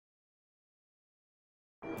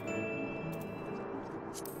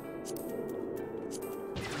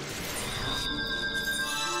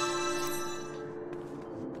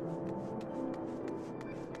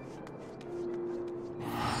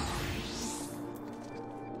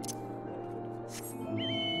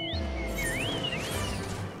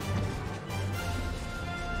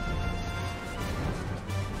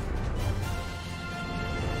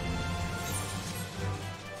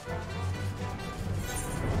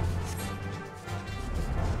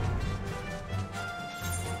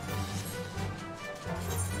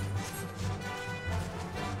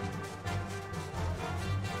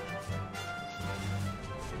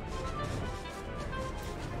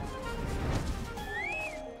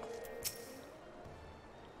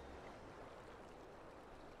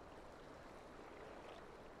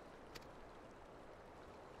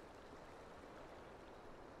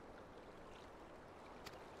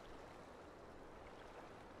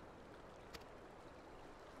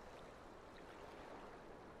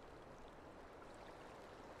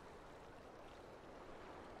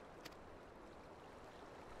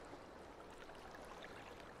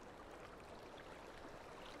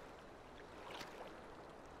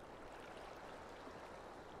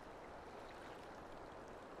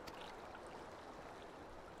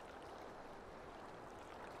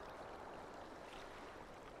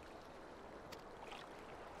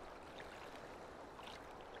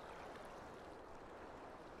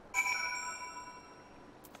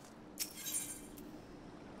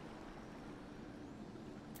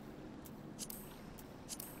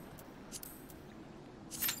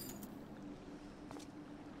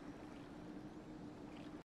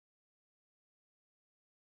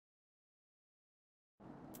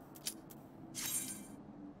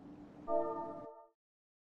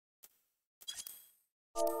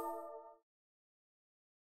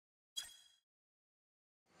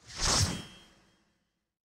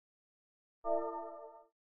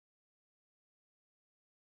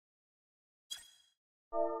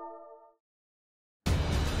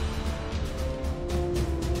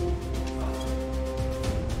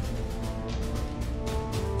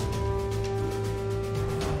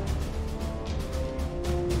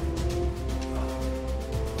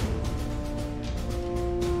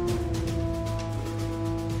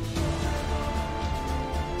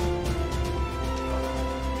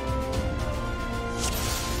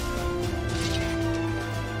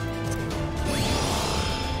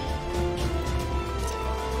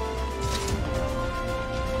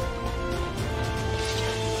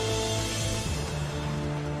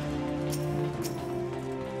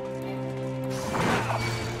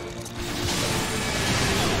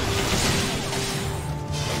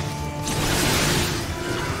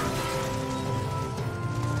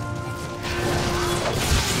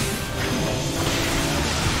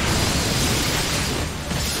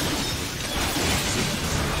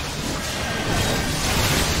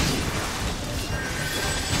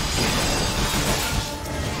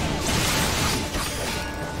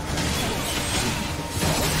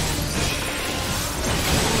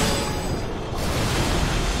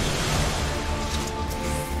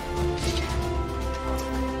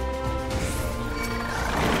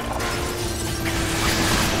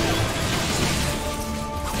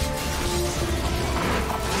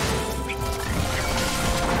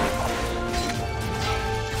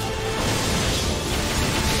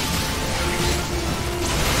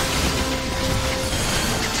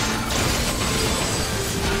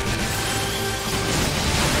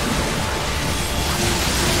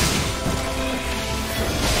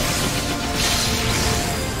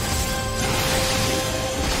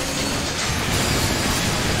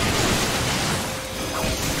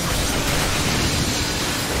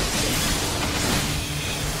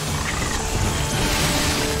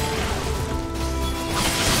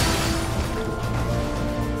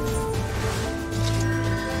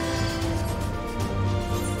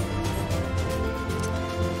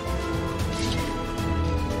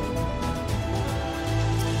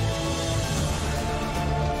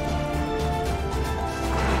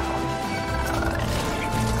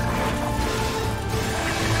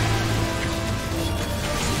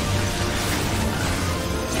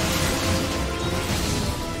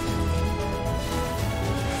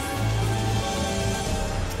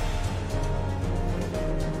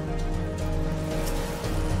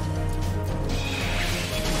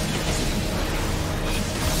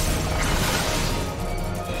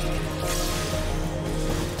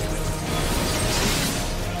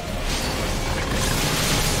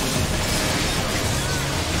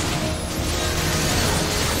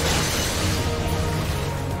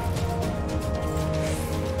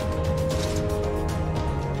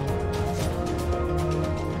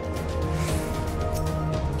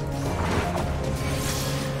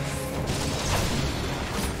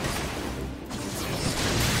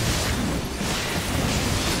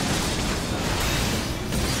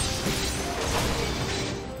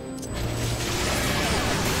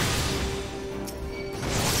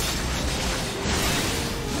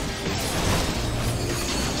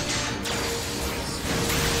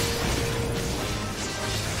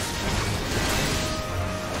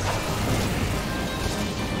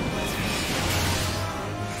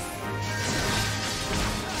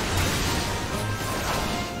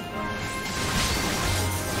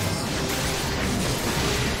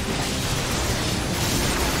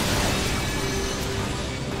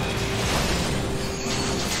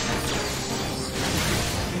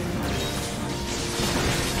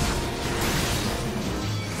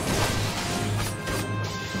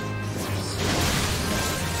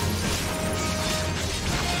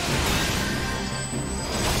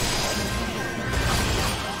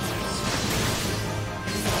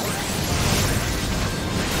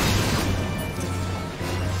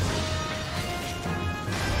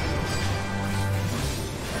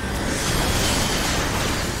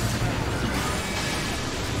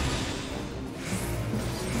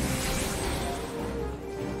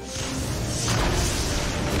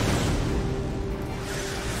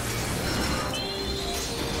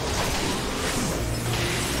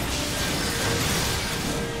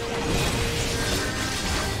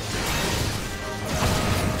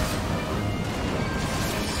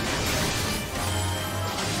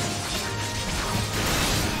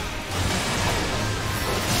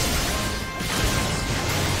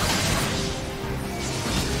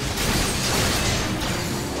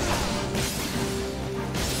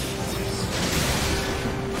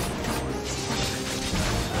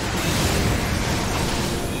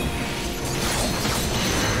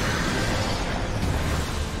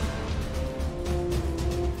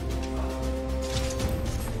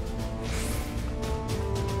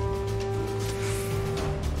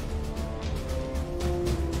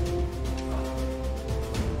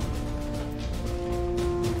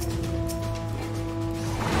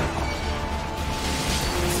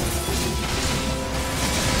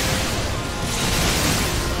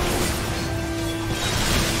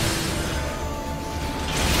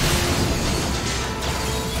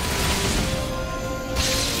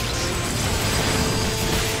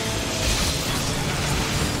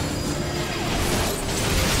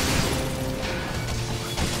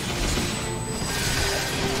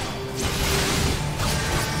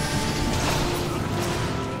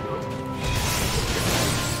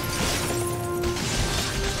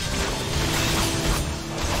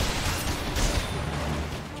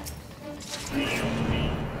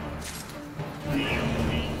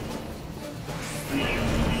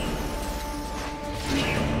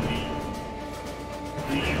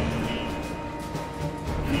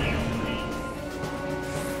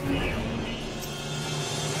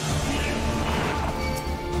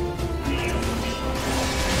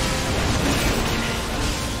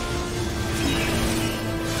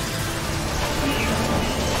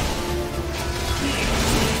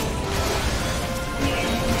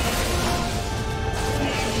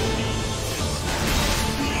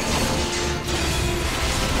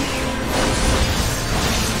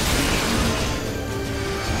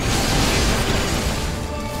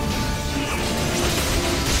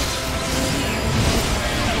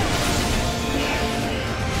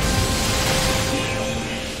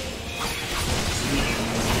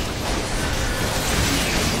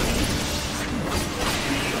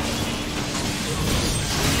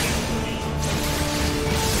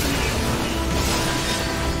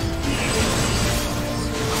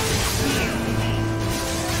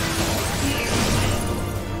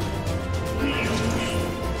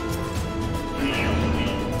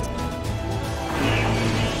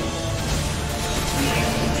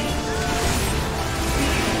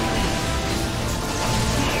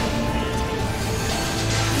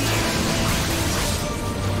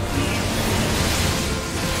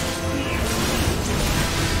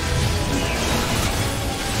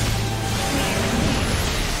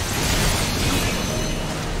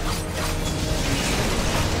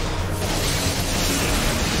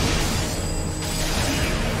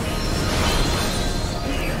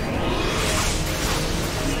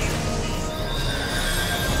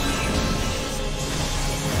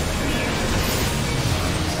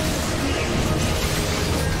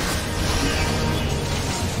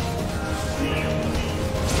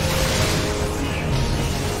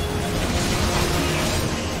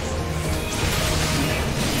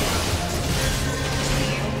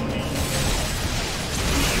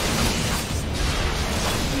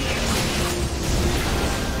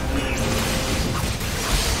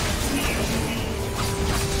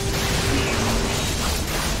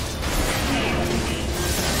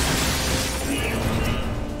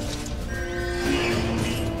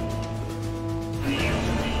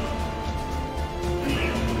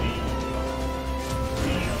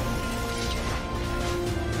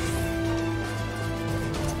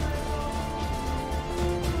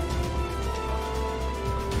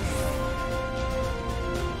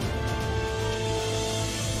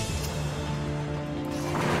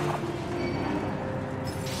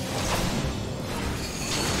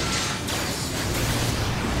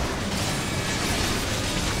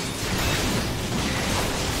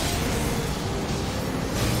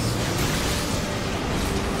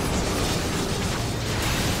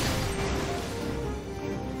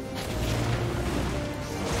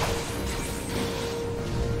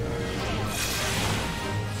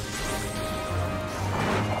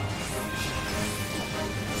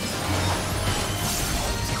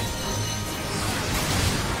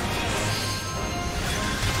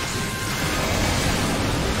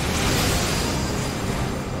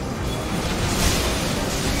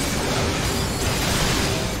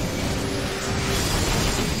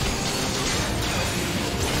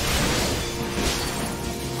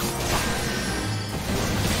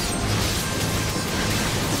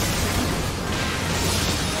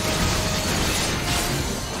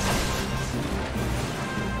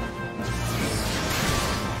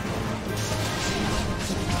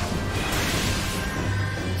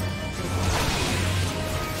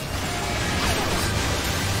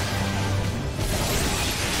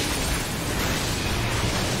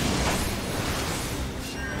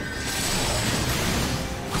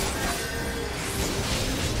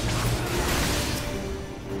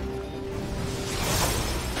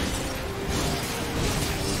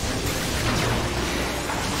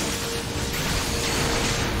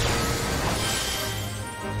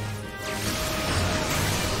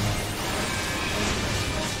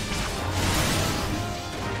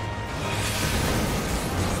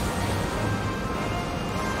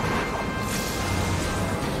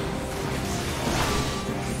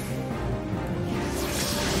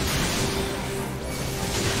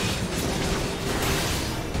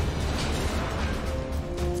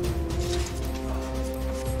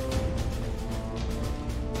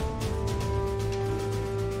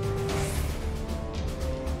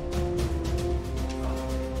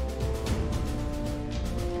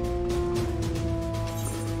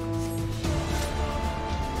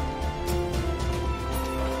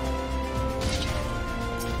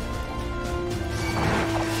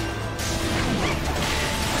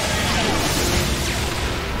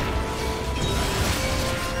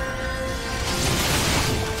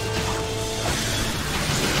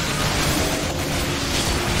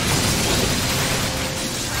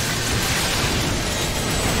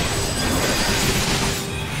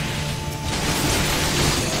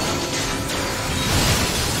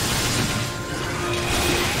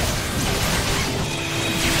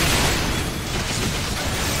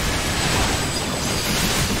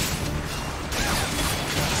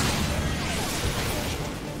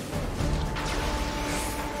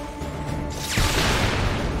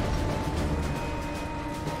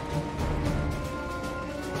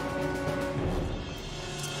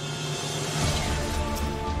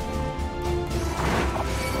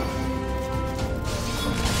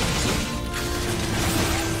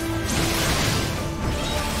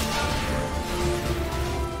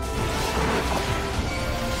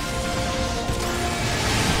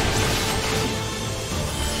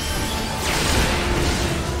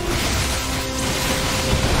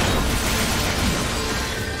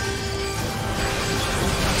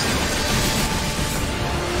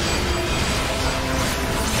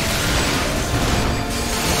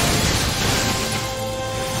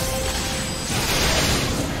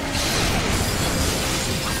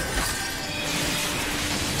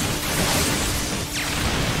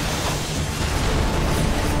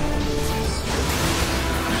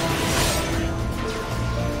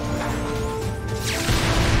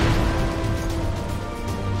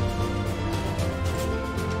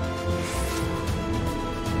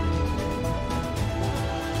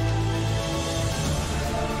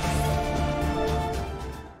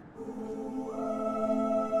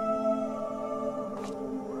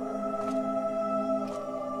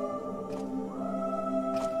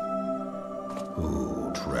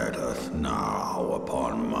Who treadeth now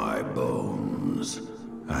upon my bones,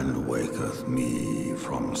 and waketh me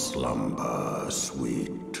from slumber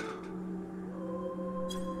sweet?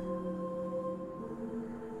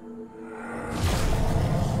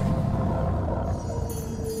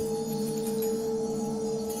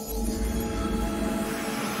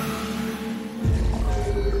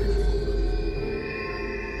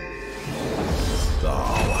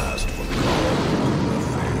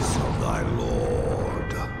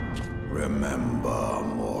 Remember,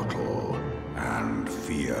 mortal, and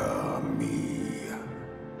fear me.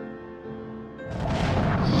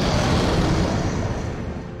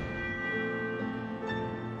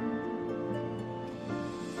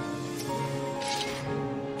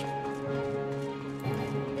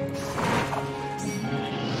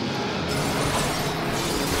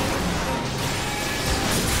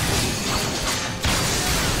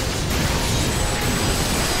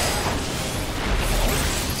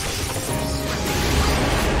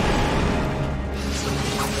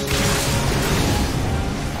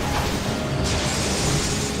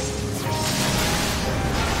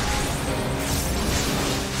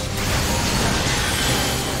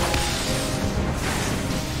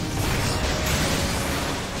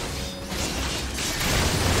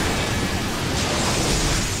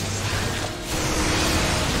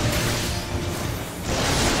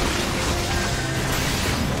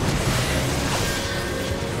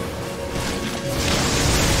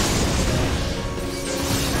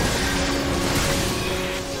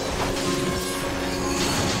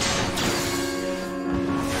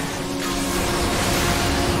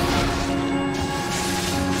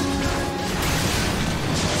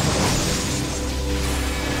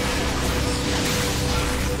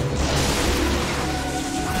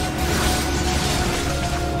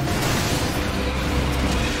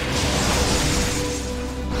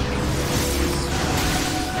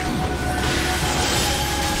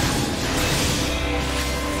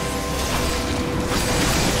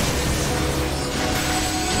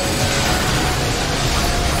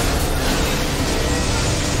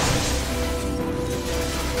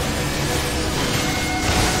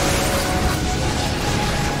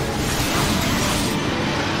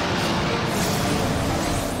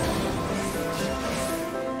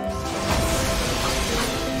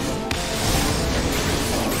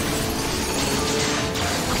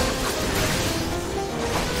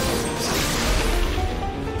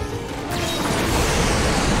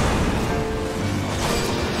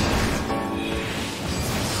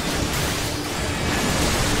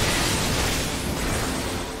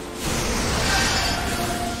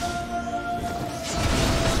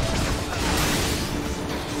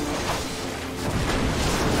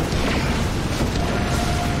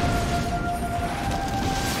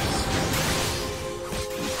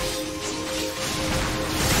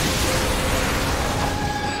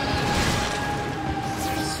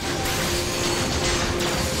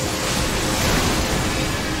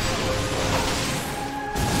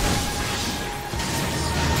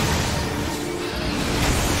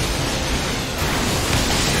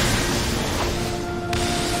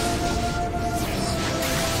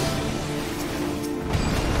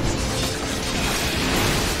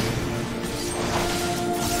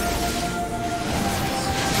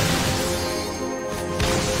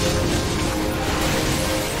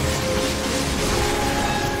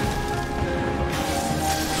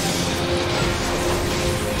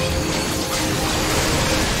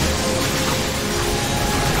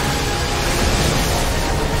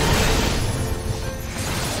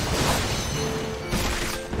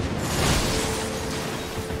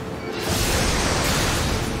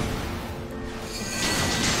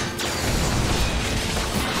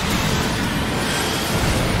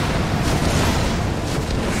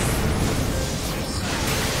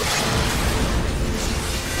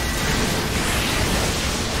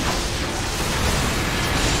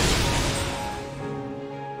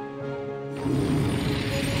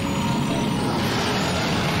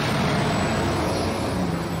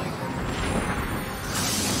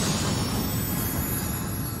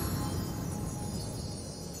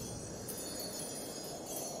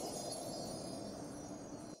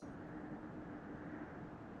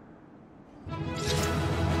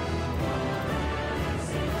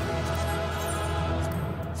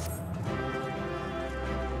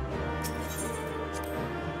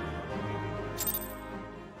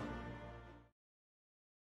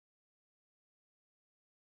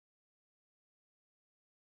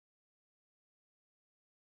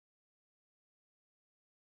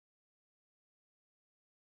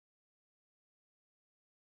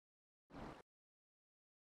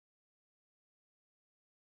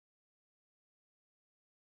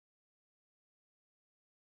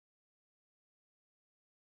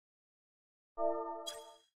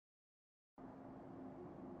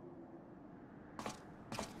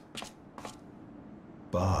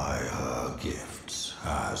 By her gifts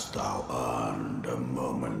hast thou earned a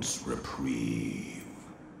moment's reprieve.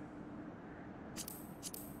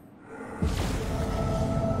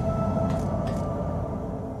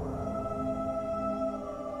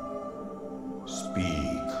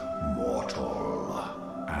 Speak, mortal,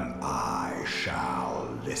 and I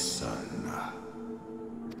shall listen.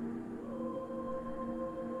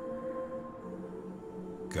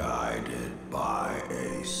 Guided by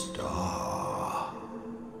a star.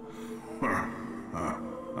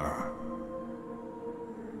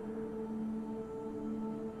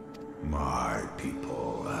 My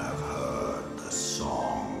people have heard the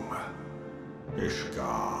song.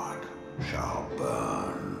 Ishgard shall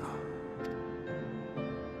burn.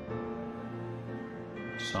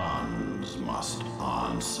 Sons must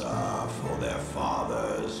answer for their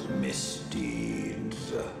father's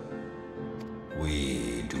misdeeds.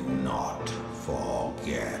 We do not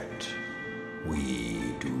forget.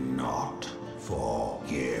 We do not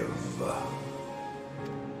forgive.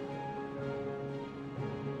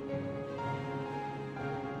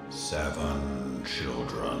 Seven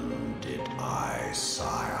children did I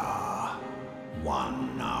sire.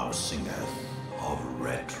 One now singeth of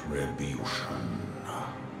retribution.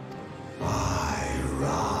 I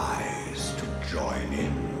rise to join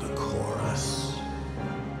in the chorus.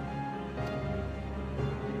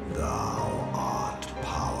 Thou art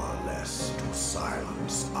powerless to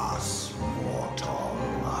silence us, mortal.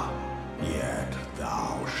 Yet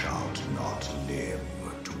thou shalt not live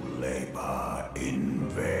to labor in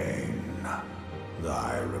vain.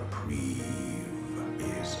 Thy reprieve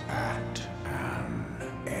is at an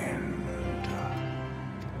end.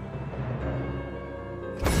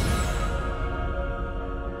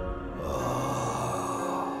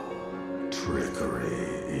 Trickery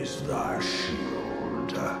is thy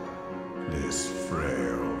shield. This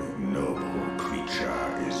frail, ignoble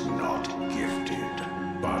creature is not gifted,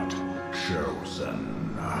 but chosen.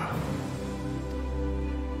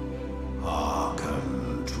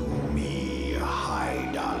 Hearken to me,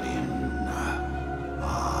 Hydaelyn.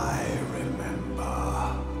 I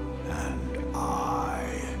remember, and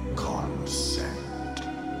I consent.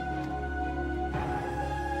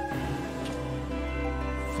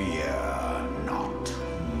 Fear not,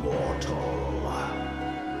 mortal.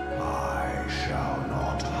 I shall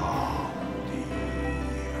not harm thee.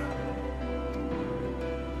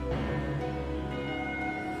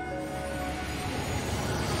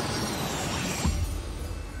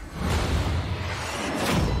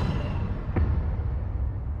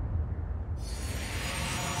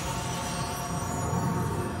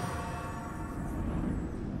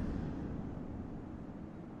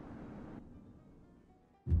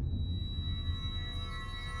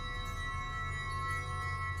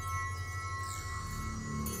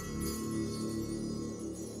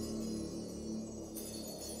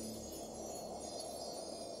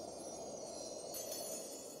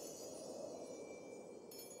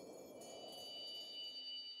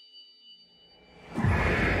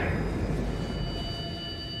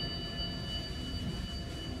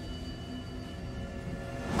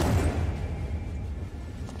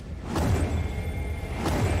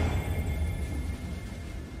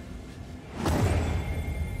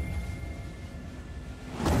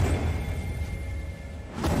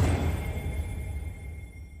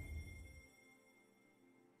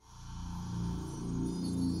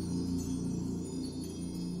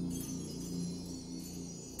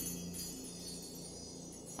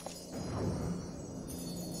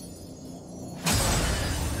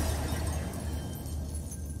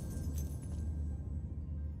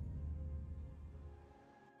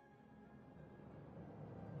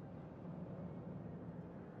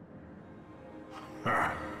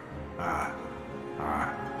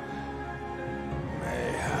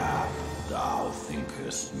 Mayhap thou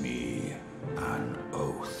thinkest me an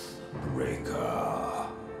oath breaker.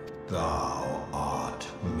 Thou art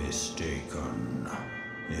mistaken.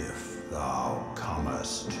 If thou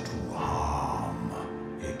comest to harm,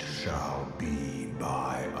 it shall be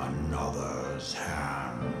by another's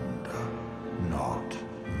hand, not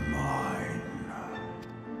mine.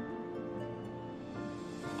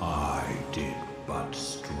 I did but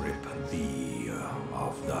strip thee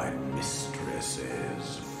of thy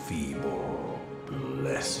mistress's feeble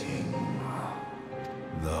blessing.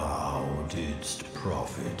 Thou didst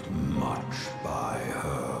profit much by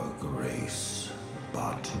her grace,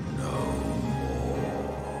 but no more.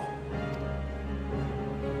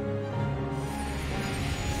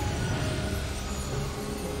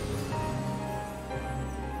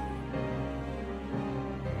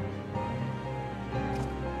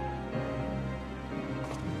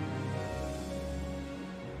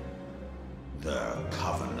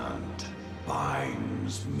 covenant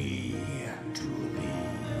binds me to thee.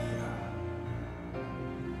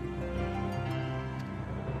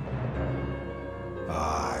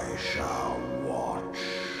 I shall watch,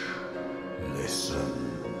 listen,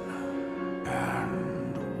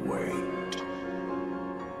 and wait.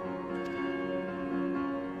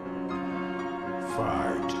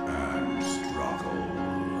 Fight and struggle,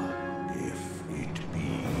 if it be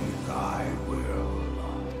thy will.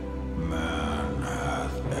 Man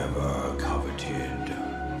hath ever coveted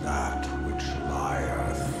that which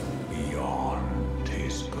lieth beyond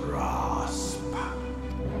his grasp.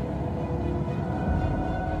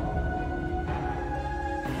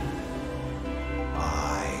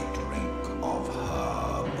 I drink of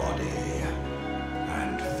her body,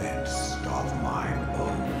 and thence doth mine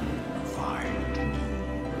own find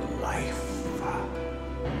new life.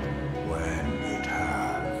 When it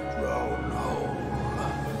hath grown whole,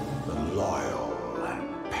 the loyal and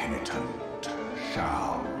penitent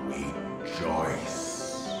shall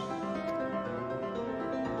rejoice.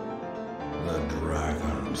 The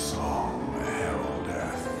dragon song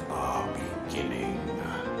heraldeth a beginning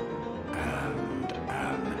and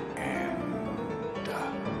an end.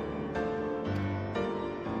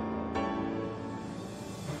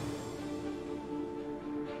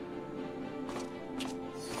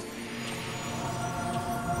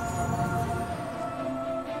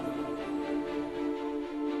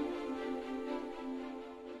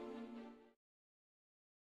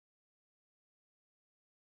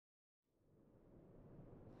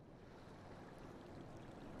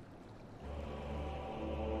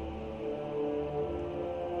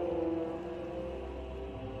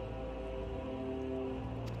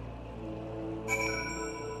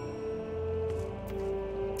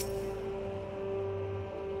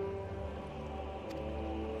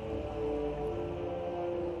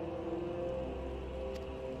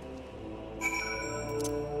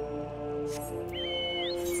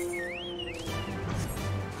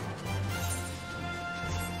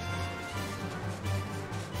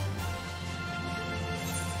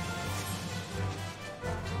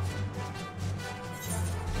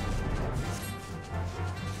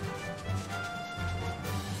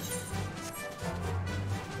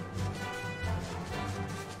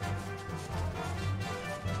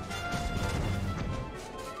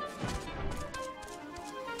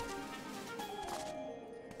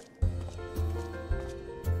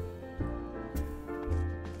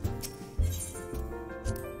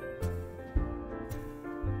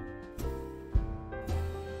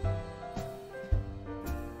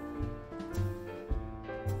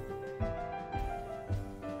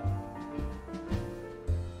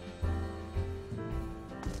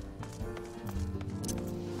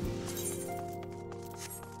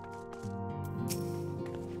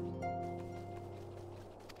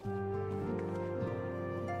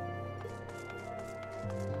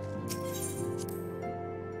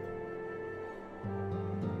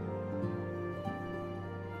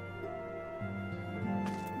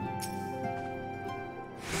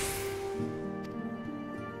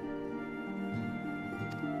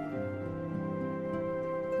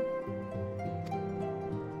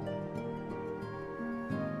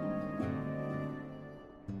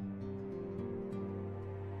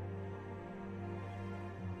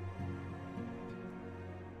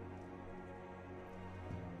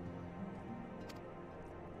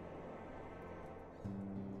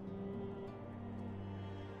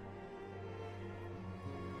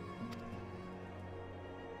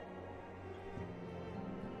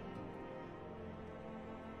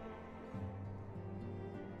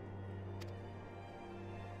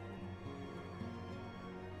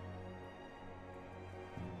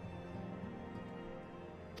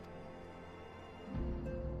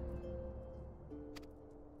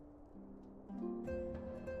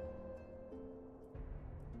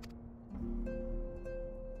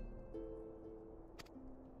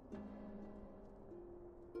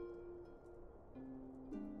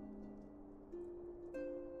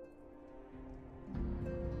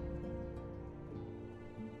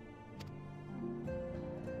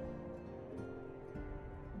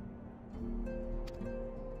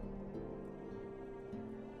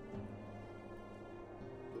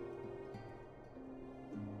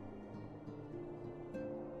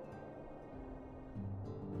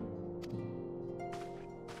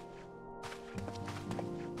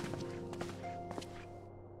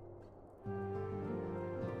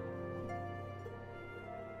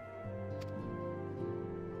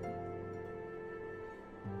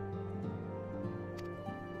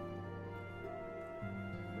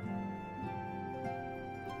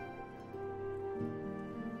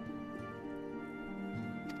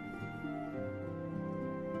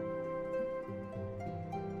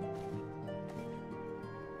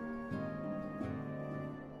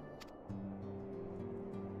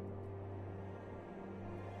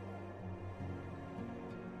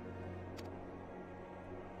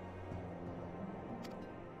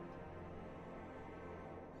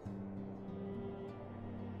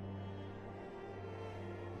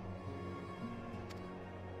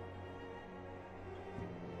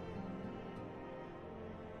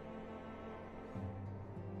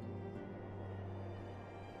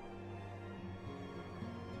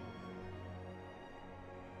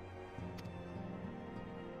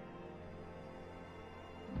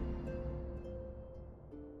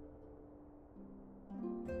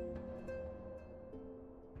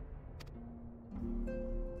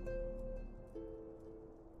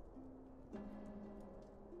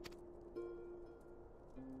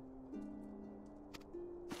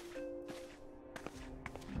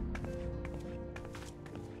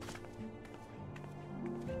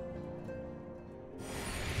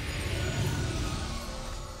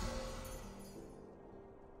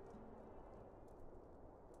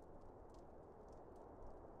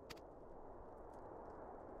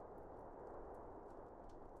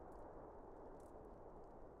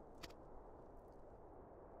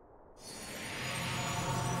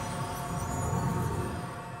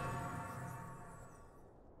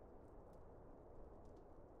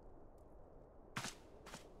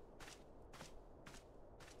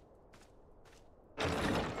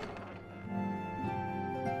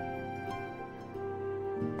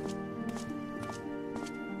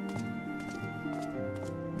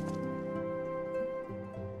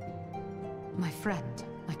 My friend,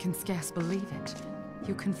 I can scarce believe it.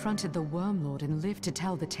 You confronted the Wormlord and lived to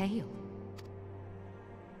tell the tale.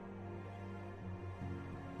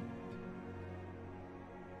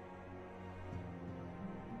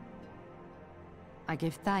 I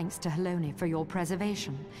give thanks to Hydaelyn for your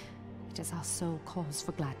preservation. It is our sole cause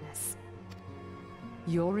for gladness.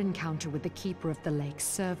 Your encounter with the Keeper of the Lake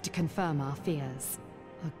served to confirm our fears.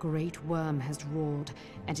 A great worm has roared,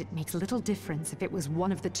 and it makes little difference if it was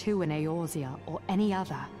one of the two in Eorzea or any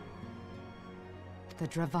other. The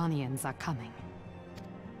Dravanians are coming.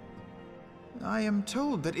 I am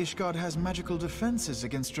told that Ishgard has magical defenses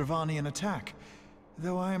against Dravanian attack,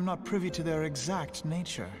 though I am not privy to their exact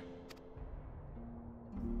nature.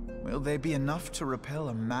 Will they be enough to repel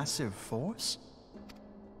a massive force?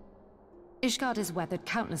 Ishgard has weathered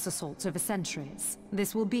countless assaults over centuries.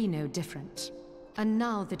 This will be no different. And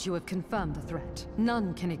now that you have confirmed the threat,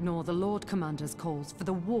 none can ignore the Lord Commander's calls for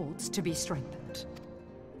the wards to be strengthened.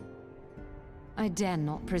 I dare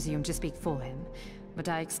not presume to speak for him, but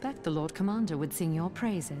I expect the Lord Commander would sing your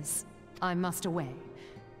praises. I must away,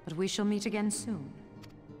 but we shall meet again soon.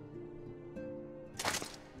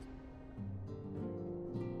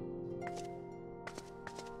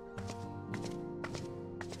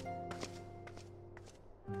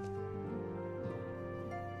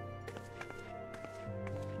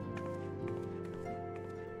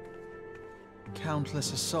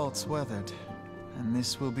 Countless assaults weathered, and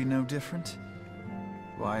this will be no different?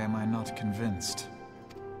 Why am I not convinced?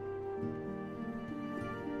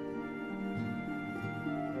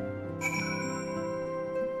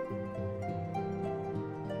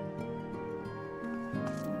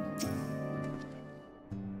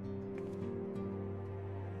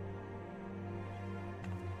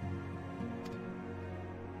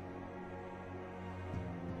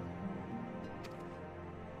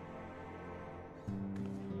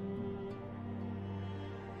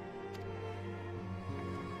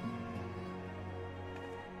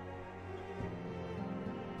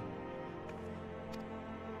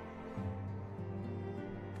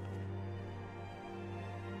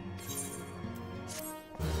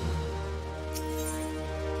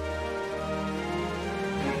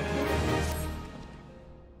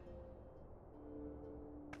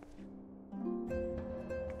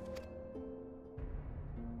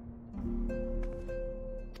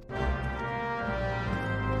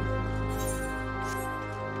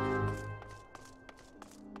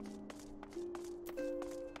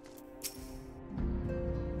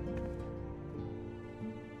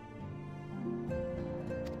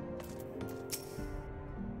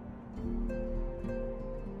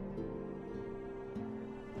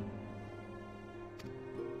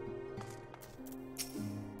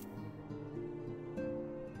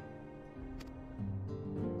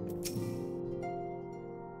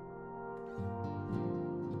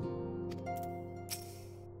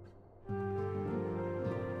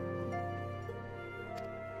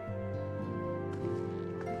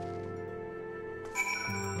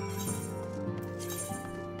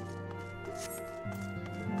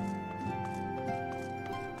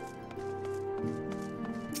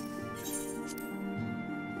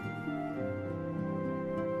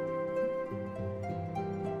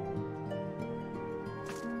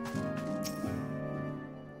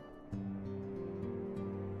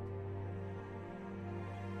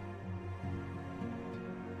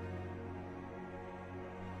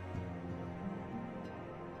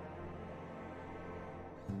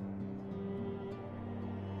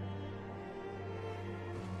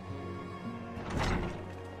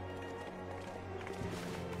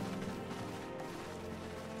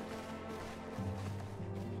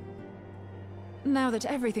 Now that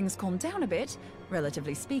everything's calmed down a bit,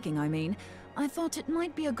 relatively speaking I mean, I thought it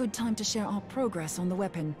might be a good time to share our progress on the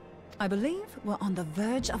weapon. I believe we're on the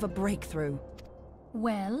verge of a breakthrough.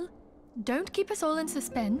 Well, don't keep us all in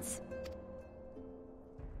suspense.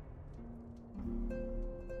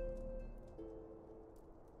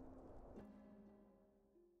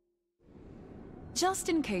 Just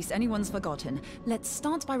in case anyone's forgotten, let's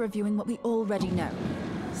start by reviewing what we already know.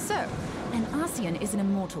 So, an Ascian is an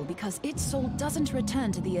immortal because its soul doesn't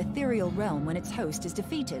return to the ethereal realm when its host is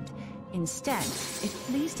defeated. Instead, it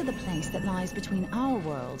flees to the place that lies between our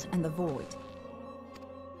world and the void.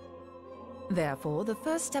 Therefore, the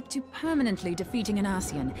first step to permanently defeating an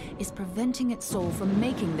Ascian is preventing its soul from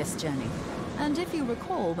making this journey. And if you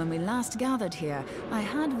recall, when we last gathered here, I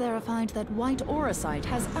had verified that White Auracite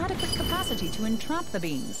has adequate capacity to entrap the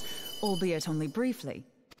beings, albeit only briefly.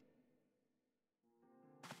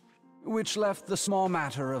 Which left the small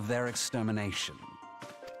matter of their extermination.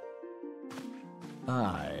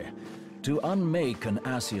 Aye. To unmake an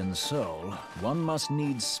Ascian soul, one must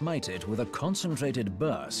needs smite it with a concentrated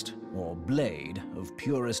burst, or blade, of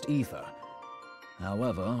purest ether.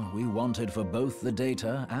 However, we wanted for both the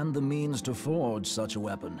data and the means to forge such a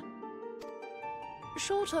weapon.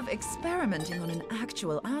 Short of experimenting on an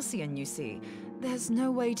actual Ascian, you see, there's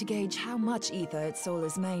no way to gauge how much ether its soul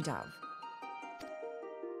is made of.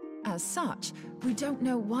 As such, we don't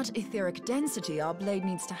know what etheric density our blade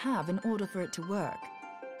needs to have in order for it to work.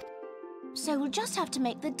 So we'll just have to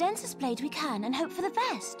make the densest blade we can and hope for the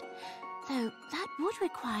best. Though that would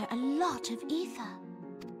require a lot of ether.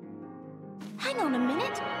 Hang on a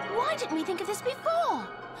minute! Why didn't we think of this before?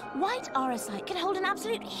 White aurosite can hold an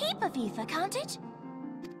absolute heap of ether, can't it?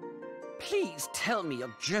 Please tell me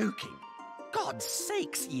you're joking. God's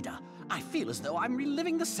sakes, Ida. I feel as though I'm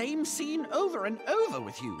reliving the same scene over and over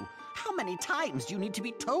with you. How many times do you need to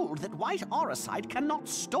be told that white aurosite cannot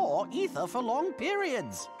store ether for long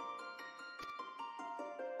periods?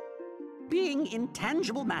 Being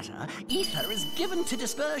intangible matter, ether is given to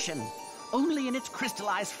dispersion. Only in its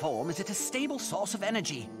crystallized form is it a stable source of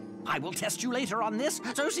energy. I will test you later on this,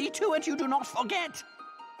 so see to it you do not forget.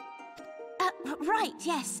 Right,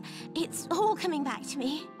 yes. It's all coming back to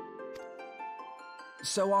me.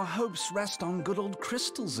 So our hopes rest on good old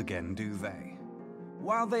crystals again, do they?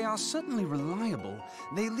 While they are certainly reliable,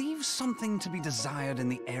 they leave something to be desired in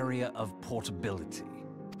the area of portability.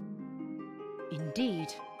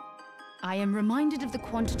 Indeed. I am reminded of the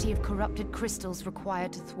quantity of corrupted crystals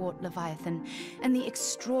required to thwart Leviathan, and the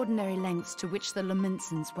extraordinary lengths to which the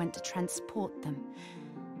Lamentsons went to transport them.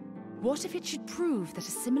 What if it should prove that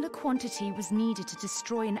a similar quantity was needed to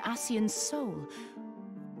destroy an Ascian soul?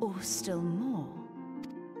 Or still more?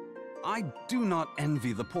 I do not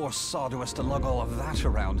envy the poor sod who has to lug all of that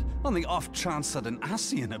around, on the off chance that an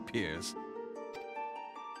Ascian appears.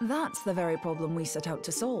 That's the very problem we set out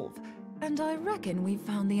to solve. And I reckon we've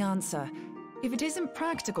found the answer. If it isn't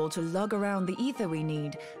practical to lug around the ether we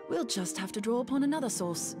need, we'll just have to draw upon another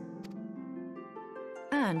source.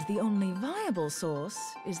 And the only viable source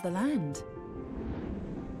is the land.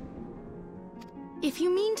 If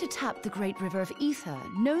you mean to tap the Great River of Ether,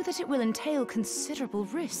 know that it will entail considerable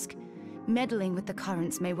risk. Meddling with the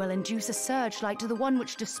currents may well induce a surge like to the one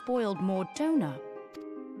which despoiled Mordona.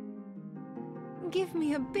 Give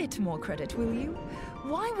me a bit more credit, will you?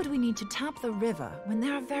 Why would we need to tap the river when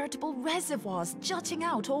there are veritable reservoirs jutting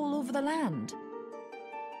out all over the land?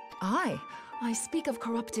 I speak of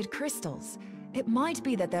corrupted crystals. It might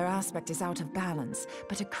be that their aspect is out of balance,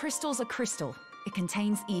 but a crystal's a crystal. It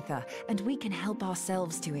contains ether, and we can help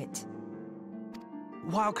ourselves to it.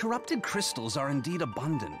 While corrupted crystals are indeed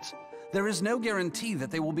abundant, there is no guarantee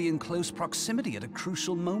that they will be in close proximity at a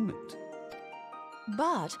crucial moment.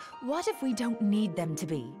 But what if we don't need them to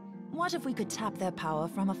be? What if we could tap their power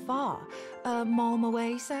from afar? A malm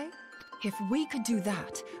away, say? If we could do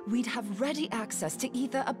that, we'd have ready access to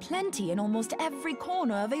ether aplenty in almost every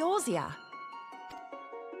corner of Eorzea.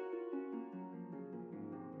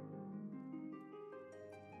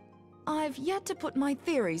 I've yet to put my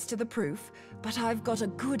theories to the proof, but I've got a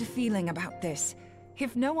good feeling about this.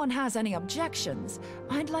 If no one has any objections,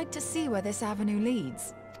 I'd like to see where this avenue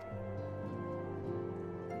leads.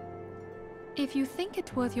 If you think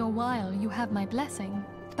it worth your while, you have my blessing.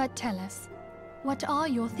 But tell us, what are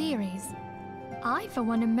your theories? I, for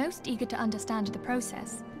one, am most eager to understand the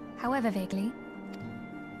process, however vaguely.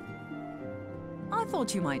 I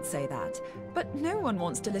thought you might say that, but no one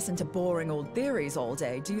wants to listen to boring old theories all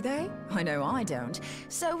day, do they? I know I don't.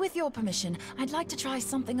 So with your permission, I'd like to try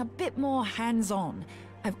something a bit more hands-on.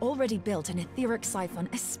 I've already built an etheric siphon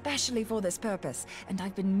especially for this purpose, and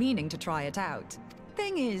I've been meaning to try it out.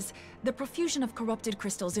 Thing is, the profusion of corrupted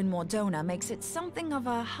crystals in Mordona makes it something of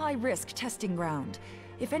a high-risk testing ground.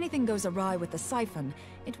 If anything goes awry with the siphon,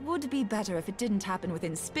 it would be better if it didn't happen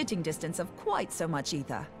within spitting distance of quite so much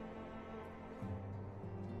ether.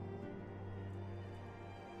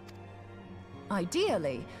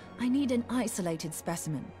 Ideally, I need an isolated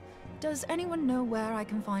specimen. Does anyone know where I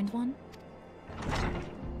can find one?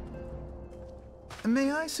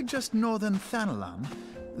 May I suggest northern Thanalan?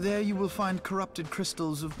 There you will find corrupted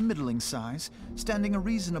crystals of middling size, standing a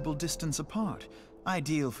reasonable distance apart.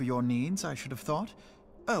 Ideal for your needs, I should have thought.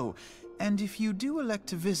 Oh, and if you do elect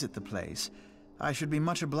to visit the place, I should be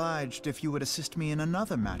much obliged if you would assist me in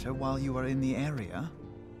another matter while you are in the area.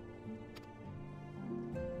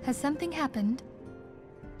 Has something happened?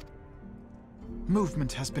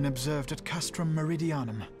 Movement has been observed at Castrum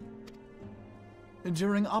Meridianum.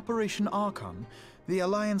 During Operation Archon, the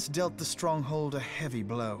Alliance dealt the stronghold a heavy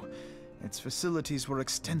blow. Its facilities were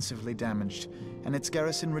extensively damaged, and its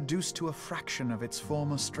garrison reduced to a fraction of its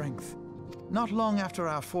former strength. Not long after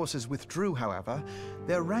our forces withdrew, however,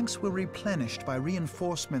 their ranks were replenished by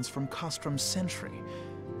reinforcements from Kostrom's sentry.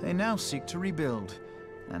 They now seek to rebuild,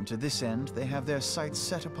 and to this end they have their sights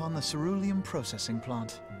set upon the ceruleum processing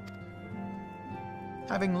plant.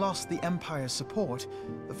 Having lost the Empire's support,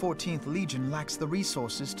 the 14th Legion lacks the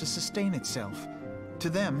resources to sustain itself. To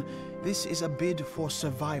them, this is a bid for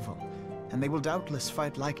survival, and they will doubtless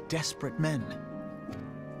fight like desperate men.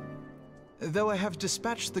 Though I have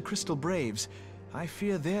dispatched the Crystal Braves, I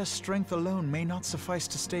fear their strength alone may not suffice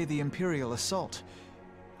to stay the Imperial assault.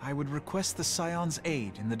 I would request the Scion's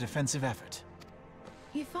aid in the defensive effort.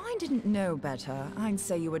 If I didn't know better, I'd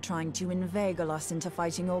say you were trying to inveigle us into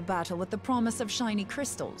fighting your battle with the promise of shiny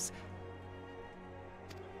crystals.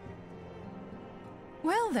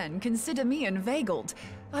 Well then, consider me inveigled.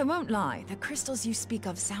 I won't lie, the crystals you speak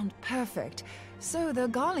of sound perfect, so the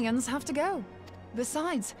Garleans have to go.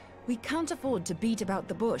 Besides, we can't afford to beat about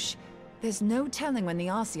the bush. There's no telling when the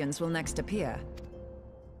Ascians will next appear.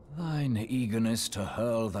 Thine eagerness to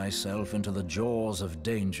hurl thyself into the jaws of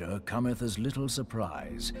danger cometh as little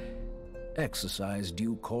surprise. Exercise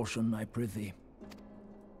due caution, I prithee.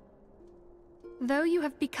 Though you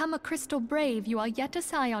have become a crystal brave, you are yet a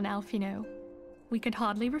scion, Alphino. We could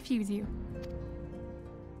hardly refuse you.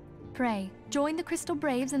 Pray, join the Crystal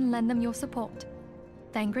Braves and lend them your support.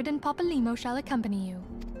 Thangred and Papalimo shall accompany you.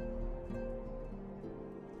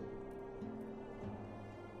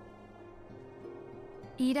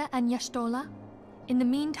 Ida and Yashtola, in the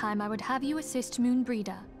meantime I would have you assist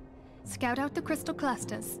Moonbreeder. Scout out the crystal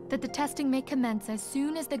clusters, that the testing may commence as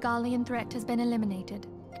soon as the Garlean threat has been eliminated.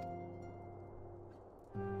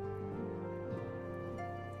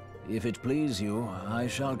 If it please you, I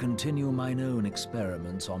shall continue mine own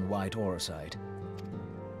experiments on white orosite.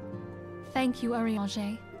 Thank you,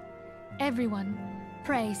 Urianger. Everyone,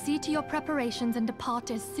 pray see to your preparations and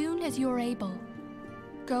depart as soon as you're able.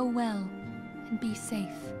 Go well, and be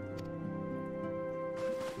safe.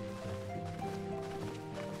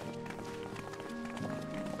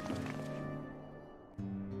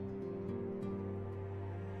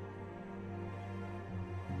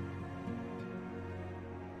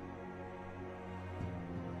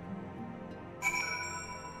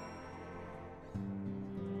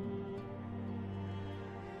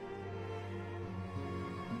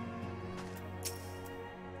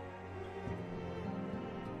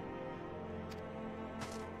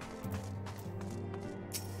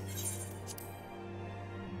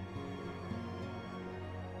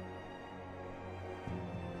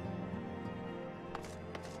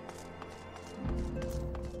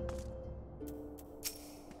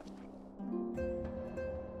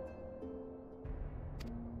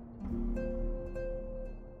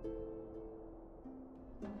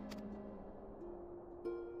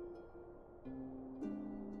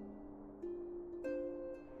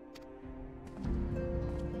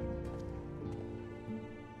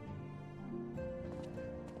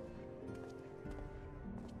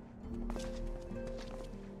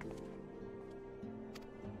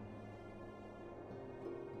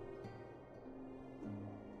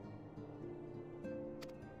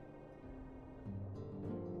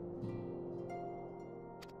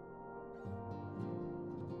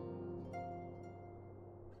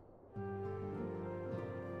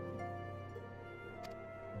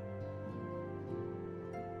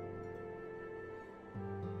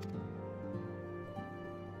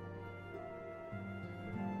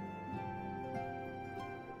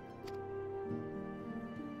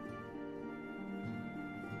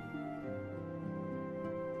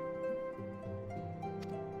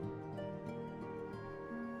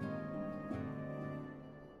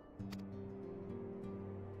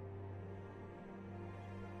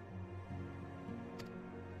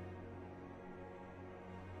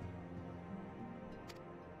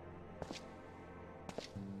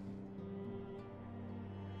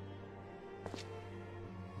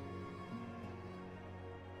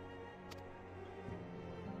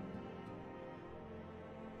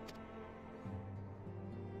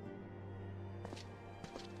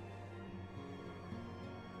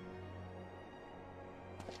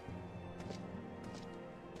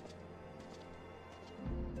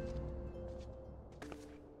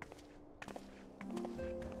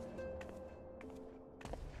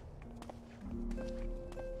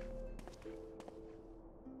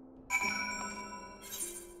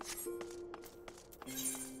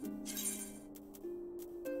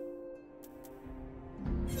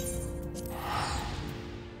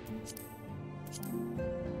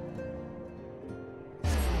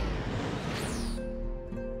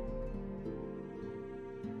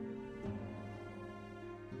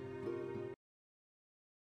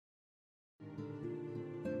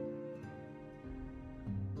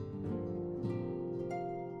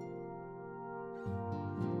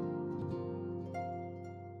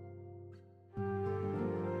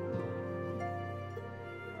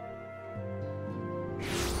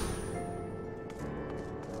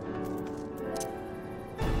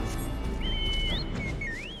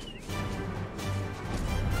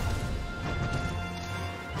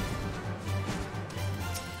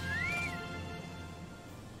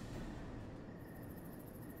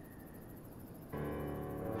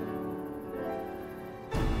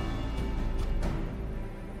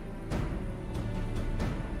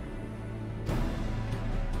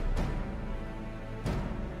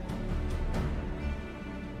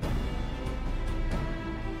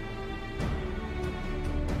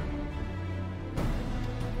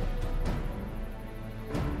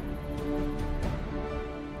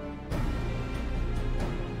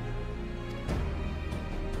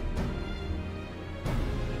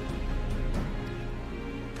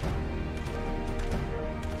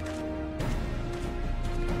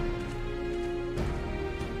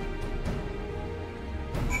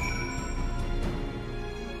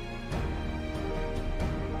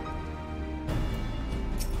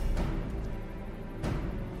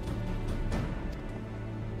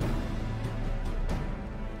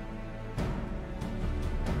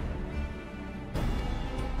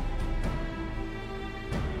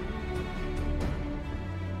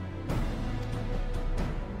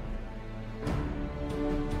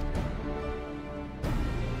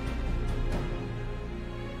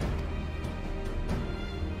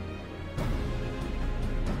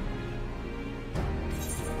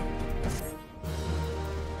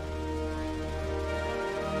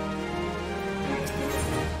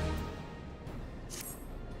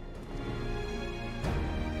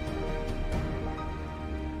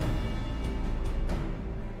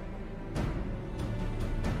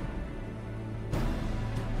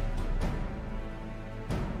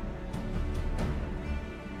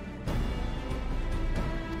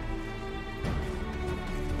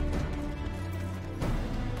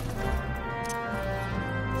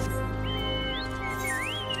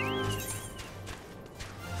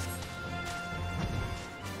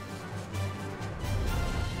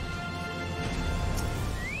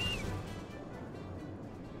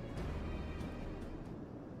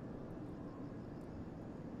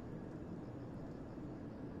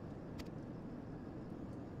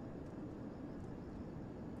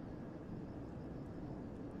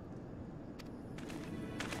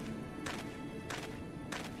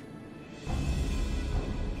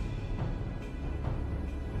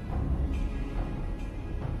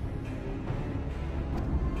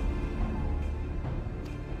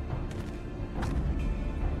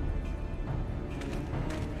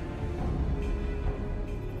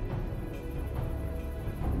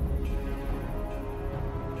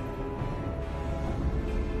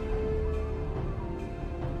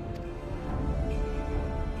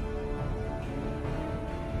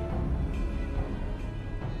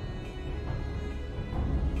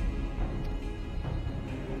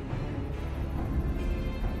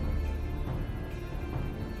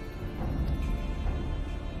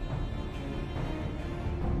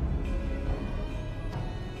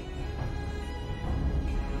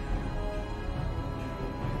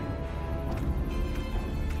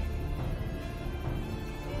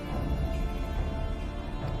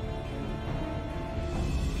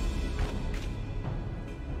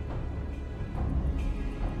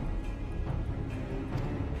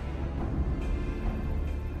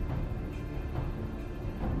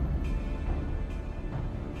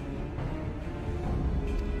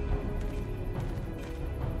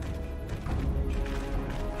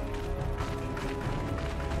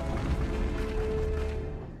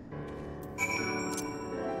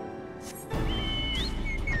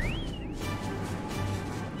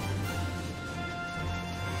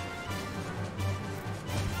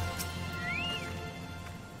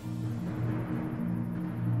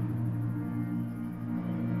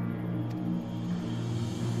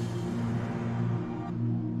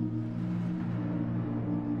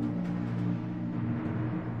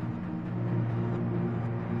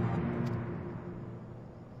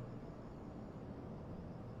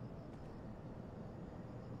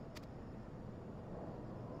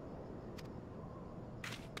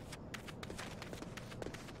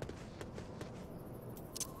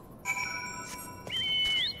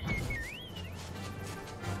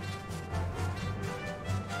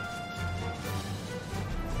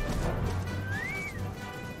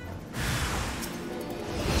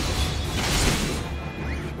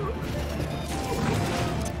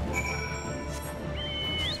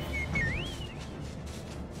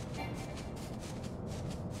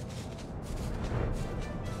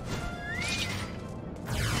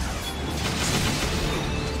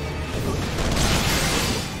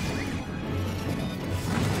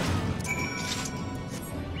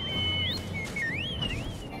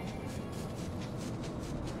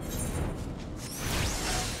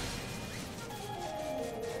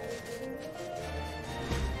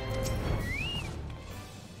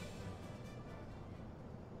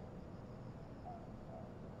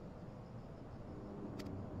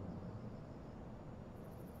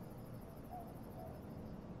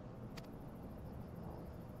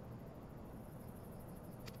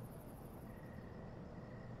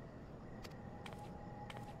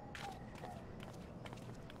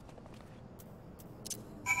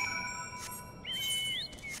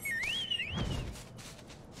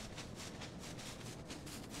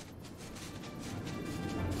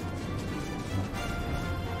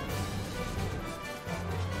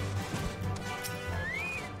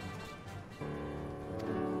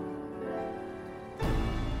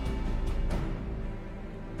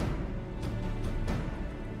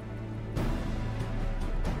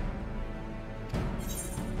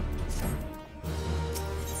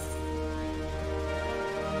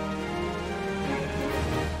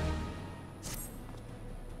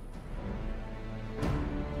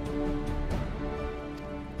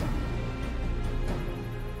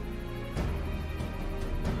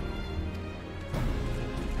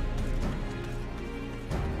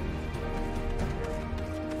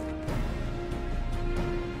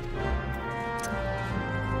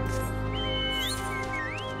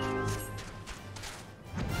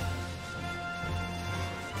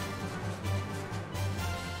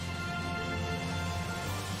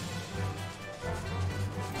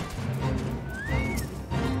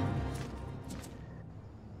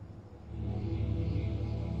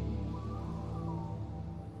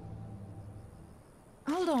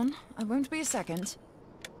 on. I won't be a second.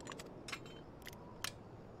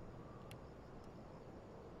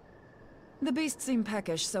 The beast seemed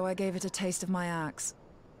peckish, so I gave it a taste of my axe.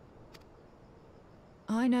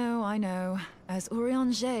 I know. As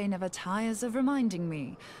Urianger never tires of reminding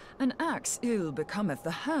me, an axe ill becometh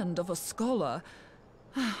the hand of a scholar.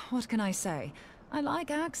 What can I say? I like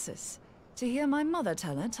axes. To hear my mother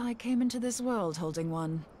tell it, I came into this world holding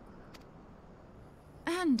one.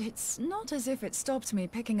 And it's not as if it stopped me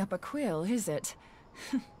picking up a quill, is it?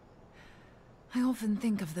 I often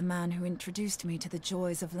think of the man who introduced me to the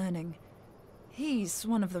joys of learning. He's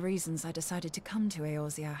one of the reasons I decided to come to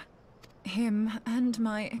Eorzea. Him and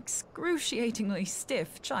my excruciatingly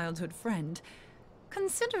stiff childhood friend.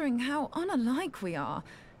 Considering how unalike we are,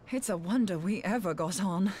 it's a wonder we ever got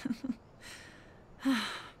on.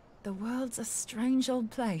 The world's a strange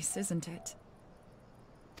old place, isn't it?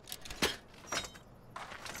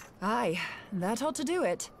 Aye, that ought to do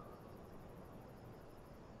it.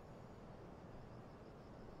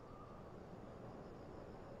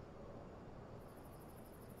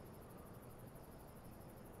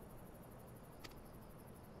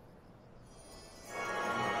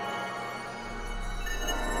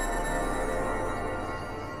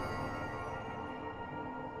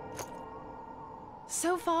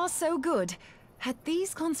 So far, so good. At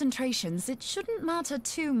these concentrations, it shouldn't matter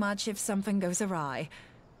too much if something goes awry.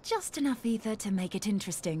 Just enough ether to make it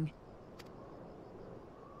interesting.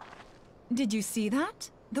 Did you see that?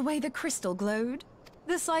 The way the crystal glowed?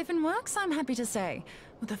 The siphon works, I'm happy to say.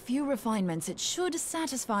 With a few refinements, it should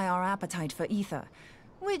satisfy our appetite for ether,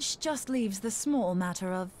 which just leaves the small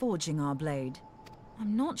matter of forging our blade.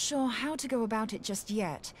 I'm not sure how to go about it just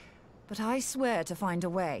yet, but I swear to find a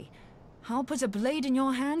way. I'll put a blade in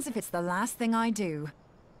your hands if it's the last thing I do.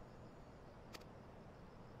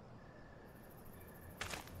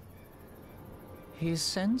 He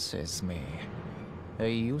senses me. A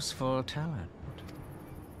useful talent.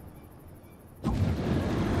 An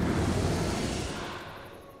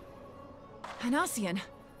Ascian.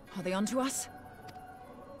 Are they onto us?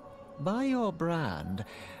 By your brand,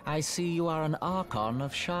 I see you are an Archon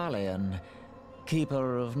of Hydaelyn.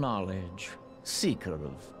 Keeper of knowledge. Seeker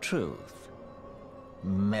of truth.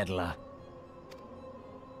 Meddler.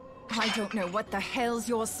 I don't know what the hell's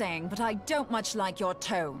you're saying, but I don't much like your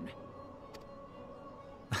tone.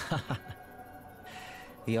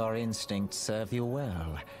 Your instincts serve you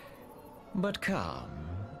well. But come,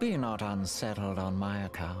 be not unsettled on my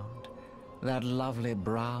account. That lovely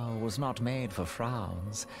brow was not made for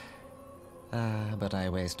frowns. But I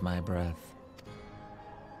waste my breath.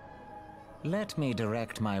 Let me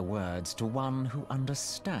direct my words to one who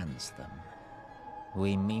understands them.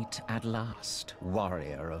 We meet at last,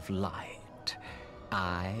 warrior of light.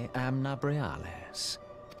 I am Nabriales.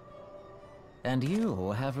 And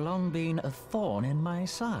you have long been a thorn in my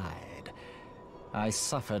side. I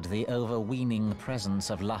suffered the overweening presence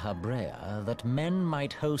of Lahabrea that men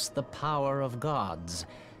might host the power of gods,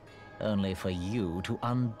 only for you to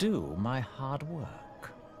undo my hard work.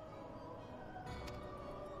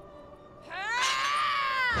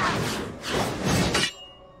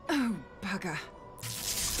 Oh, bugger.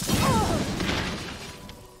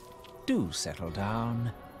 Do settle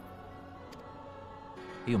down.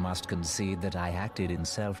 You must concede that I acted in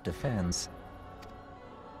self-defense.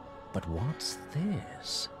 But what's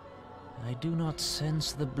this? I do not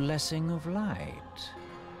sense the blessing of light.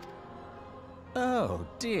 Oh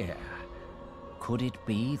dear. Could it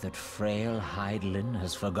be that frail Hydaelyn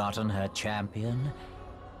has forgotten her champion?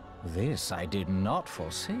 This I did not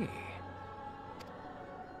foresee.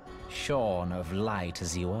 Shorn of light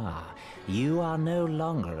as you are no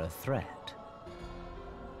longer a threat.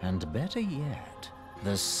 And better yet,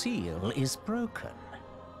 the seal is broken.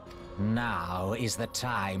 Now is the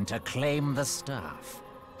time to claim the staff.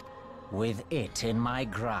 With it in my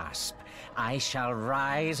grasp, I shall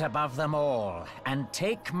rise above them all and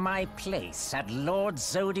take my place at Lord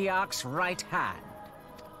Zodiac's right hand.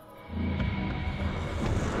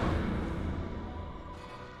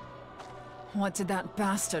 What did that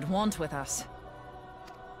bastard want with us?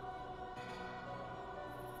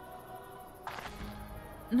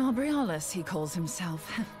 Nabriales, he calls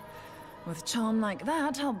himself. With charm like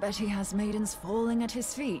that, I'll bet he has maidens falling at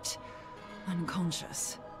his feet.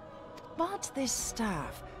 Unconscious. But this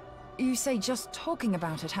staff... You say just talking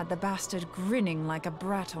about it had the bastard grinning like a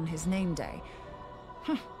brat on his name day.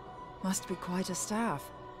 Must be quite a staff.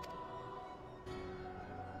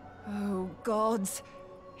 Oh, gods.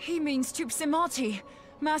 He means Tupsimati,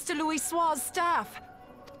 Master Louis Soir's staff.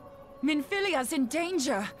 Minfilia's in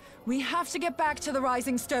danger. We have to get back to the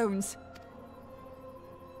Rising Stones.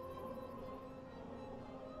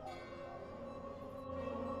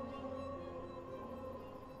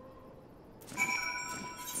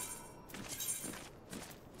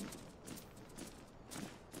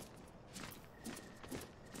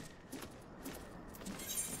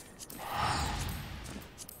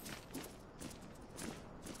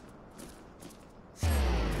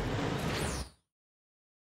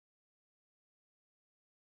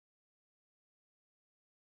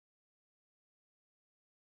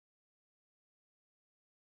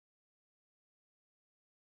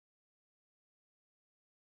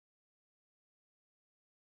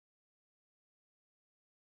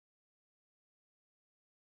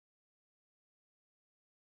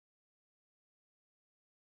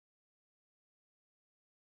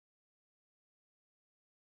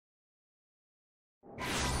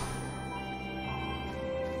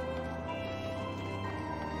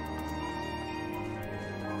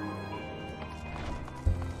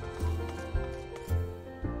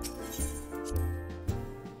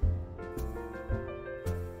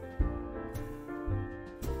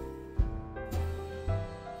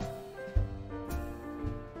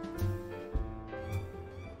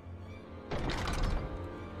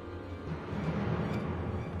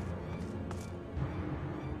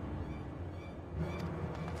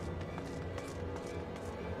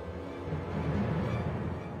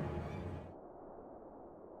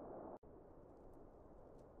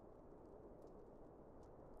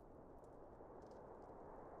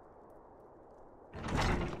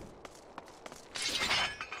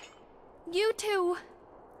 to...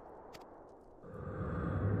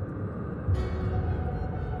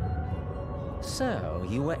 So,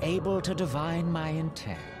 you were able to divine my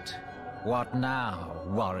intent. What now,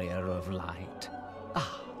 Warrior of Light?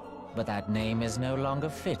 Ah, but that name is no longer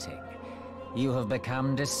fitting. You have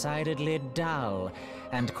become decidedly dull,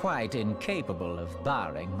 and quite incapable of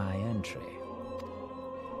barring my entry.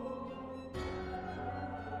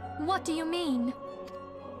 What do you mean?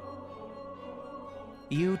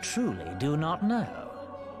 You truly do not know?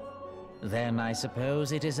 Then I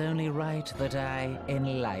suppose it is only right that I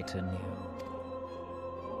enlighten you.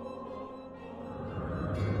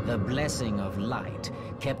 The blessing of light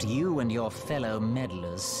kept you and your fellow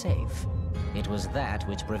meddlers safe. It was that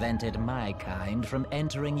which prevented my kind from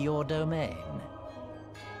entering your domain.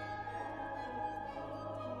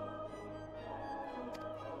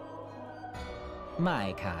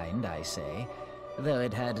 My kind, I say, though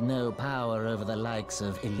it had no power over the likes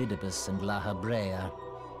of Elidibus and La Habrea.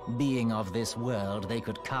 Being of this world, they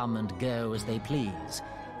could come and go as they please,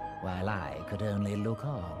 while I could only look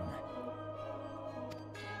on.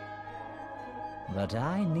 But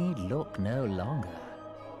I need look no longer.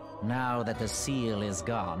 Now that the seal is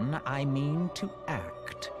gone, I mean to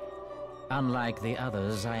act. Unlike the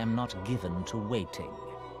others, I am not given to waiting.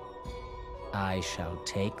 I shall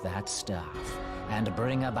take that staff and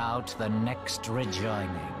bring about the next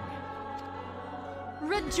rejoining.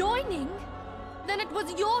 Rejoining? Then it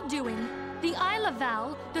was your doing. The Isle of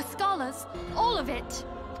Val, the scholars, all of it.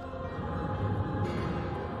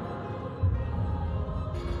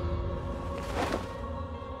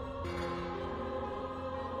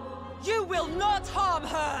 You will not harm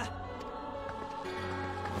her!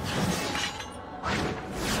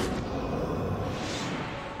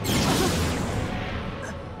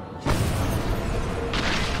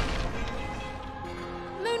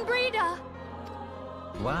 Moonbreeder!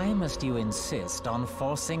 Why must you insist on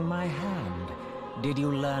forcing my hand? Did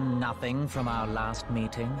you learn nothing from our last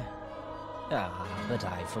meeting? Ah, but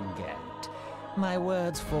I forget. My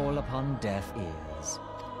words fall upon deaf ears.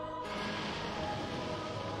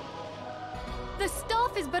 The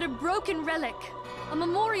staff is but a broken relic, a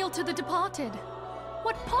memorial to the departed.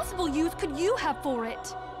 What possible use could you have for it?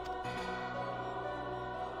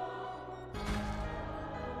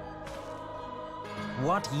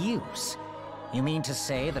 What use? You mean to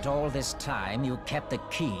say that all this time you kept the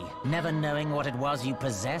key, never knowing what it was you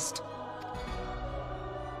possessed?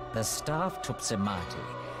 The staff Tupsimati,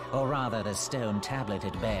 or rather the stone tablet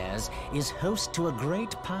it bears, is host to a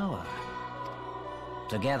great power.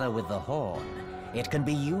 Together with the horn, it can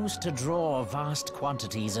be used to draw vast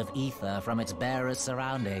quantities of ether from its bearer's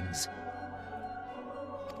surroundings.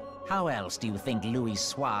 How else do you think Louis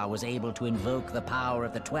Soir was able to invoke the power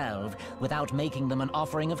of the 12 without making them an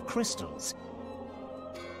offering of crystals?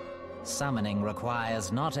 Summoning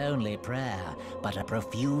requires not only prayer, but a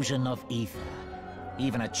profusion of ether.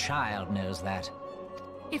 Even a child knows that.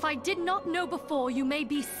 If I did not know before, you may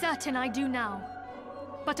be certain I do now.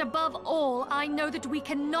 But above all, I know that we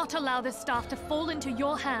cannot allow this staff to fall into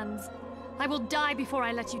your hands. I will die before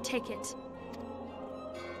I let you take it.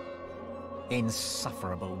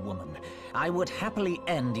 Insufferable woman. I would happily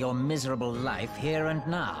end your miserable life here and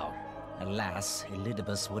now. Alas,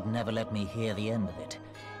 Elidibus would never let me hear the end of it.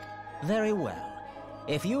 Very well.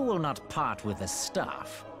 If you will not part with the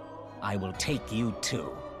staff, I will take you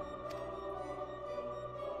too.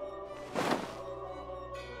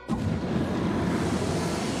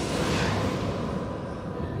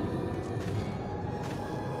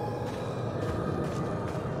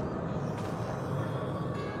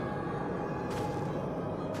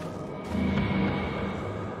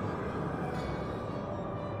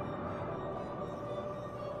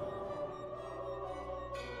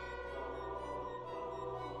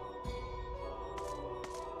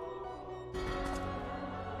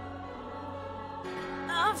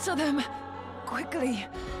 After them! Quickly!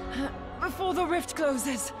 Before the rift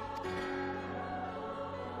closes!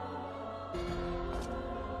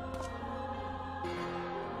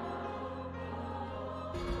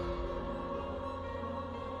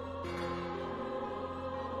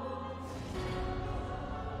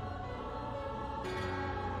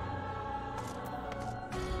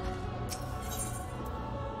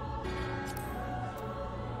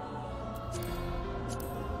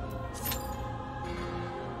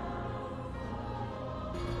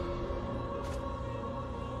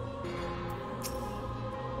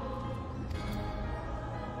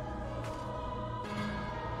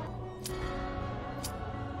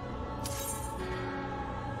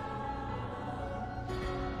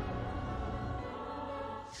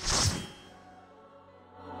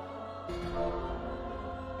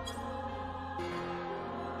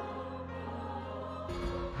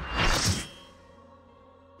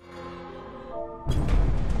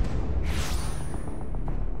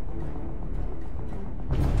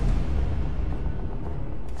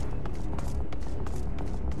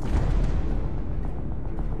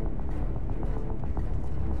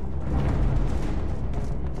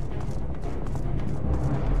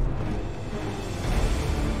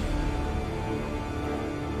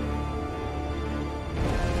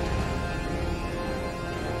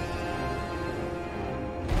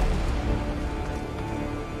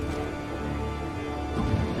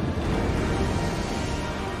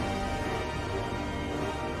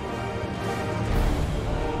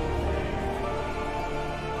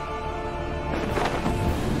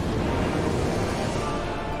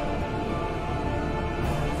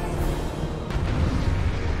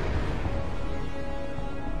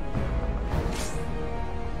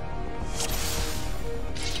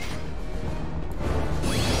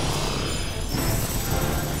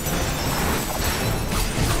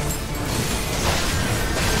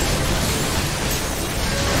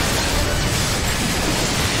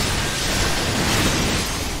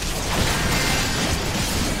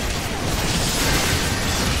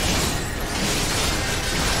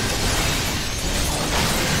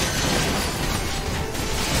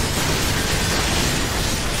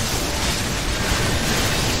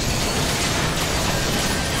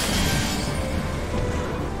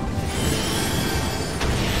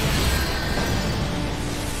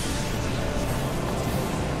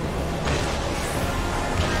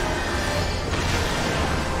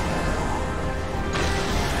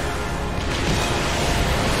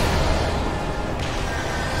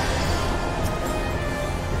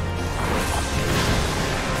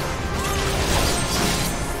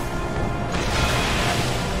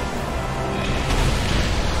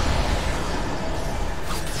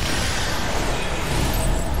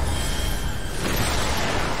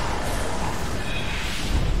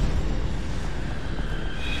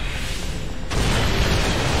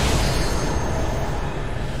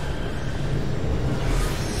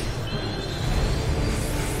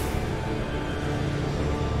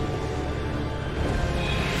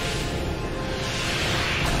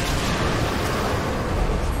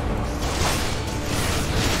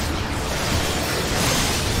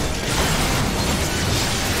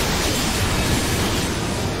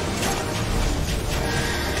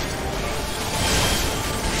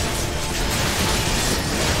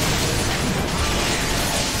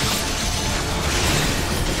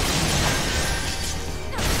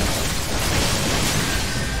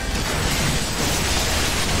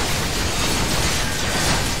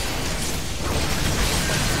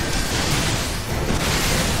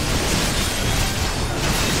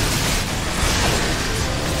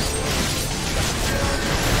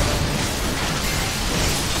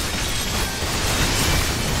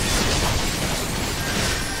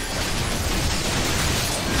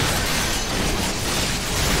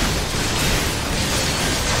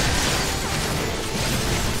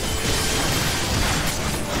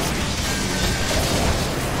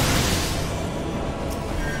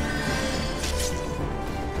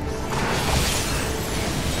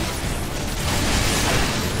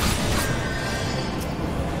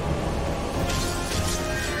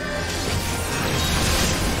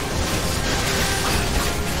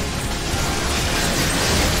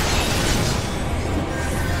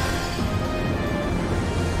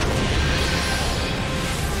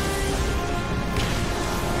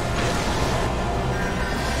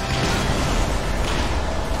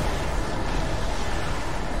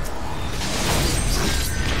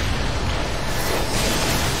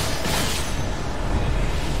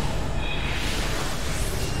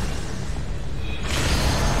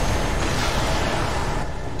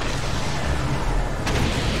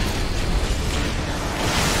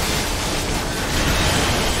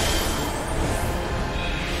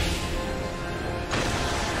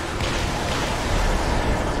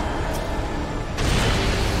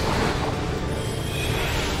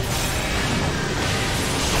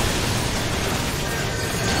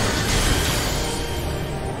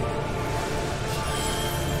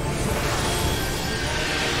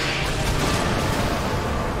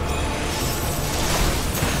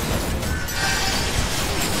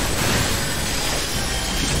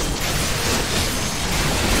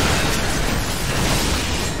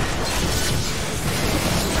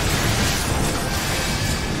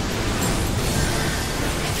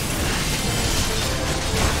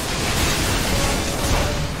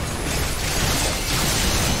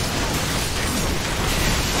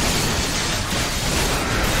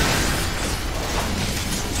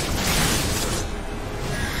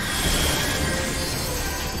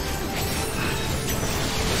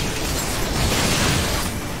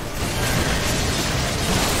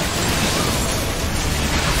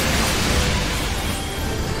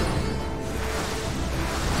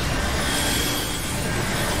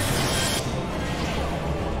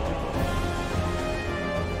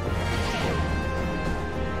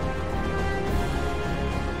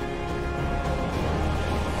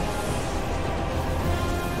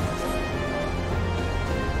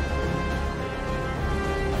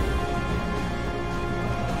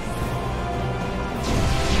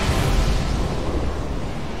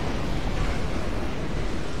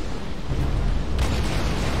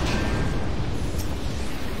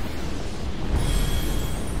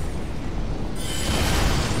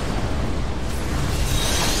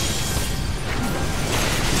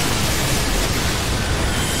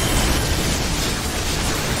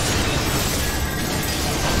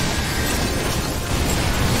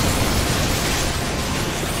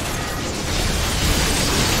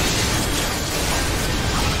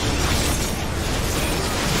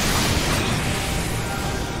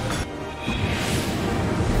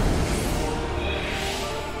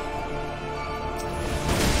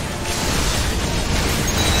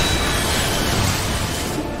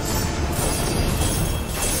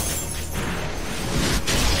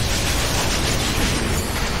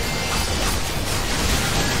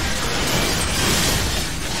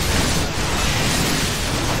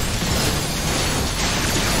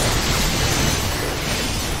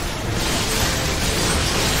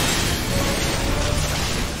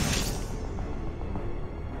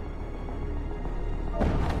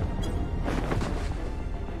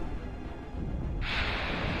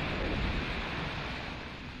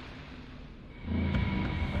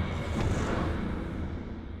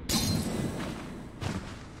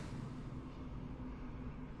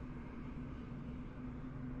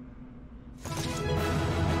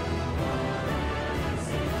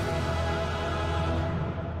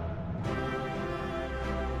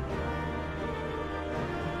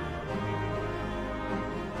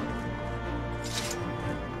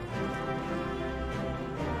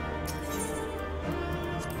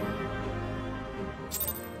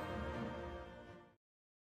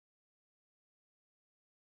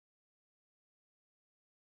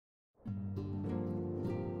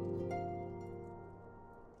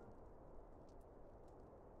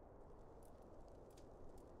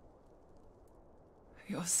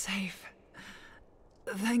 You're safe.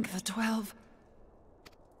 Thank the 12.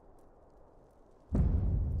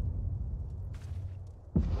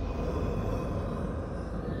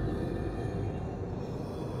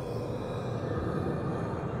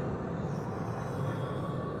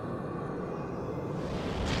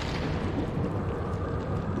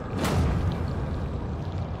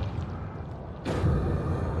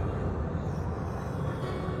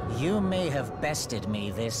 You may have bested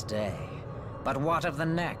me this day, but what of the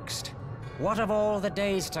next? What of all the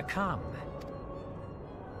days to come?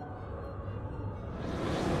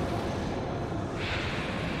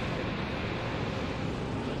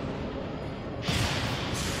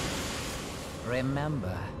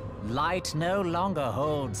 Remember, light no longer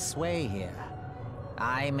holds sway here.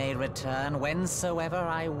 I may return whensoever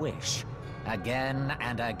I wish, again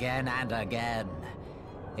and again and again.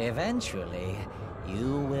 Eventually,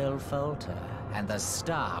 you will falter, and the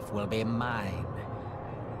staff will be mine.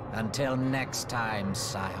 Until next time,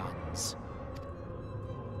 Scions.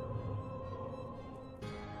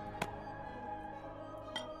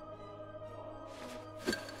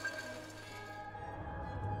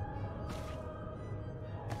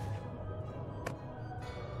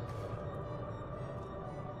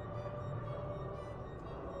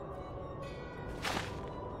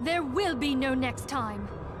 There will be no next time.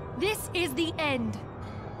 This is the end.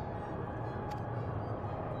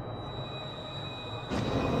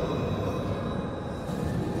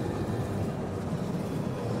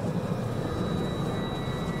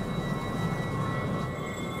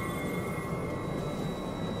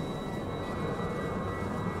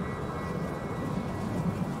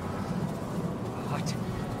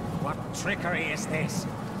 What trickery is this?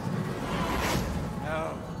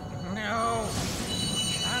 No. No!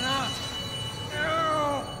 Cannot!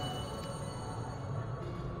 No!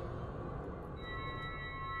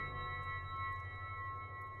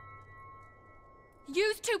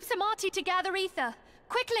 Use Tube Samati to gather ether.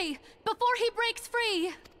 Quickly, before he breaks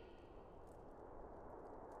free!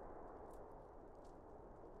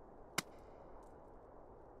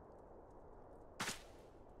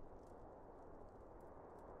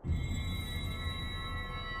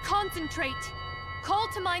 Concentrate! Call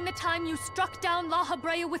to mind the time you struck down La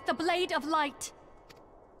Habrea with the Blade of Light.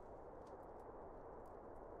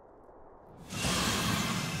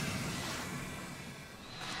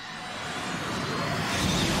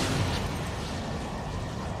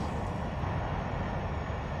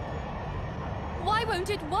 Why won't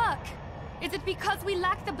it work? Is it because we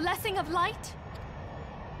lack the blessing of light?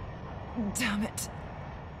 Damn it.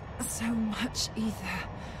 So much ether.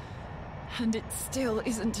 And it still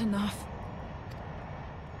isn't enough.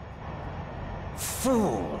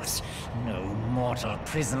 Fools! No mortal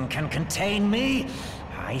prison can contain me!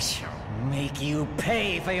 I shall make you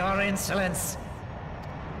pay for your insolence!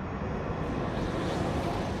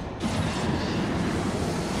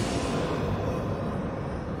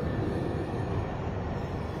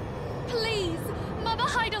 Please, Mother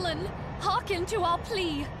Hydaelyn, hearken to our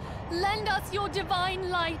plea. Lend us your divine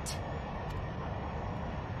light.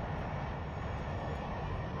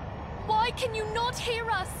 Why can you not hear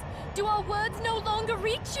us? Do our words no longer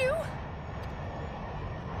reach you?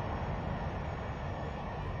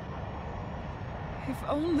 If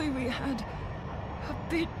only we had a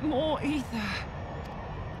bit more ether.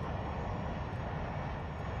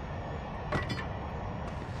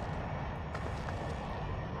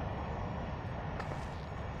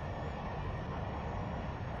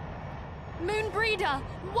 Moonbreeder,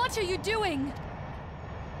 what are you doing?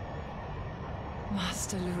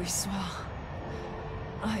 Master Louisoix,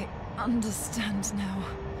 I understand now.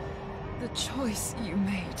 The choice you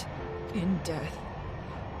made in death.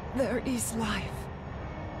 There is life.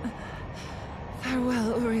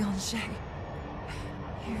 Farewell, Urianger.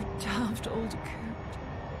 You daft old coot.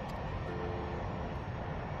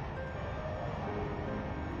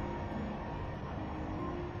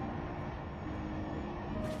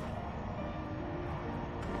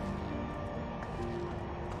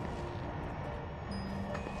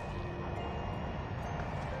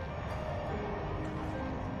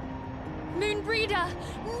 Moonbreeder,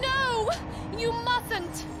 no! You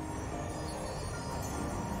mustn't!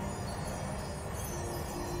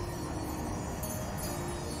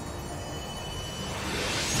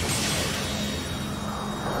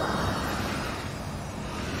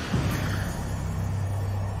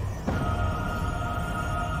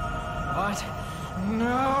 What?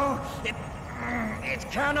 No! It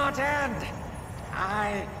cannot end!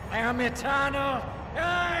 I am eternal!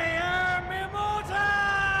 I am immortal!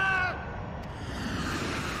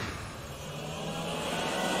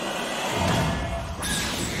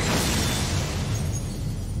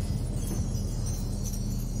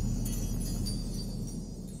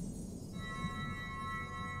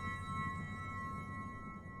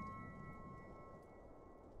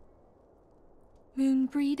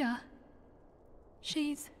 Moonbreeder.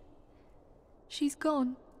 She's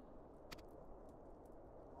gone.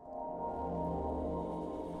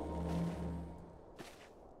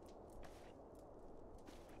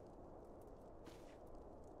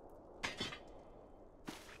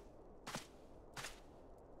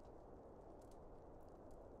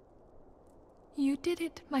 You did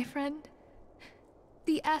it, my friend.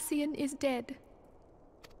 The Ascian is dead.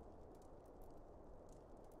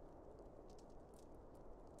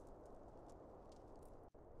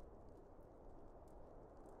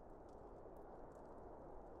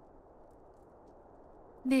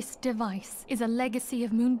 This device is a legacy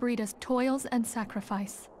of Moonbreeder's toils and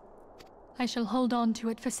sacrifice. I shall hold on to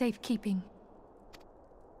it for safekeeping.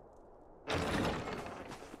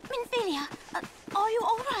 Minfilia, are you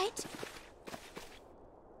all right?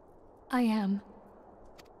 I am.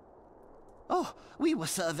 Oh, we were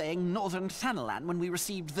surveying northern Thanalan when we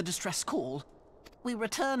received the distress call. We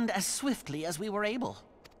returned as swiftly as we were able.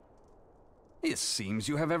 It seems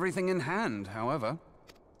you have everything in hand, however.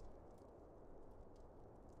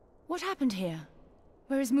 What happened here?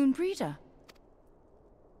 Where is Moonbreeder?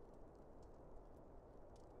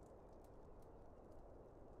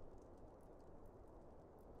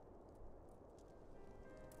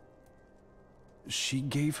 She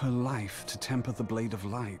gave her life to temper the Blade of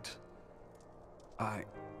Light. I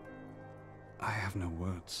have no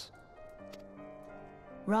words.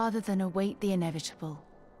 Rather than await the inevitable,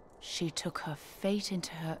 she took her fate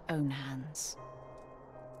into her own hands.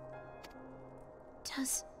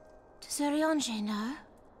 Does Urianger know?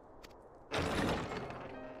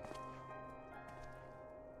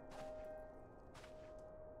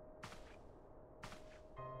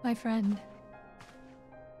 My friend,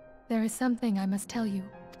 there is something I must tell you.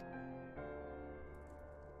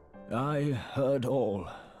 I heard all,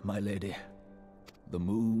 my lady. The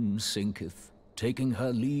moon sinketh, taking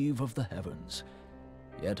her leave of the heavens,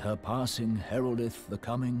 yet her passing heraldeth the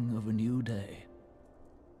coming of a new day.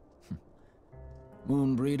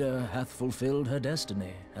 Moonbreeder hath fulfilled her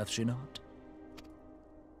destiny, hath she not?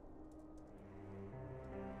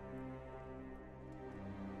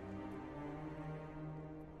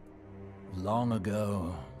 Long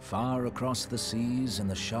ago, far across the seas in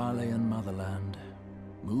the Sharlayan motherland,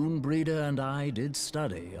 Moonbreeder and I did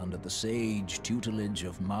study under the sage tutelage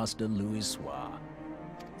of Master Louisoix.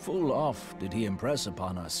 Full oft did he impress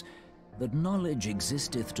upon us that knowledge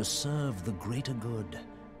existeth to serve the greater good.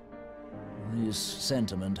 This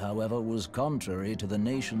sentiment, however, was contrary to the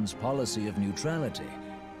nation's policy of neutrality,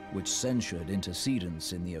 which censured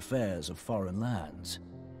intercedence in the affairs of foreign lands.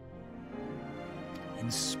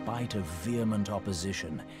 In spite of vehement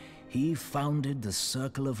opposition, he founded the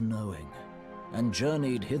Circle of Knowing, and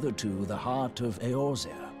journeyed hitherto the heart of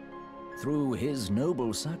Eorzea. Through his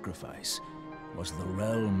noble sacrifice was the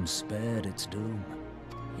realm spared its doom.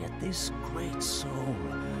 Yet this great soul,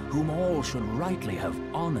 whom all should rightly have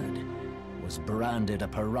honored, was branded a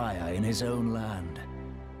pariah in his own land.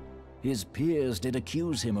 His peers did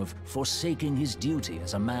accuse him of forsaking his duty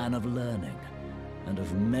as a man of learning, and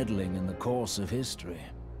of meddling in the course of history.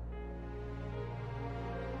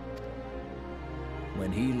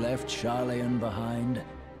 When he left Sharlayan behind,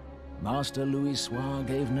 Master Louisoix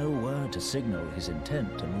gave no word to signal his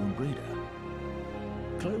intent to Moonbreeder.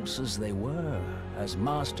 Close as they were, as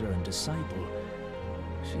master and disciple,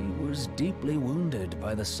 she was deeply wounded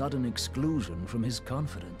by the sudden exclusion from his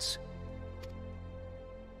confidence.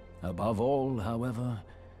 Above all, however,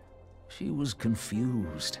 she was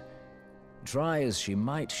confused. Try as she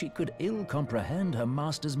might, she could ill comprehend her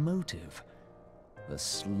master's motive. The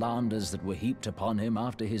slanders that were heaped upon him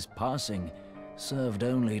after his passing served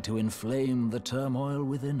only to inflame the turmoil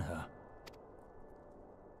within her.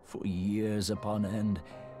 For years upon end,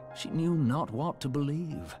 she knew not what to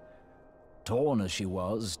believe. Torn as she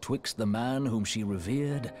was twixt the man whom she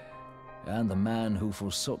revered, and the man who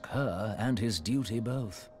forsook her and his duty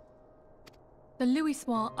both. The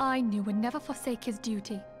Louisoix I knew would never forsake his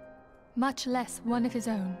duty, much less one of his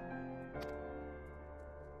own.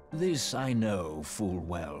 This I know full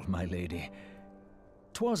well, my lady.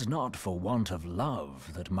 'Twas not for want of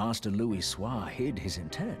love that Master Louisoix hid his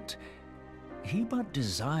intent. He but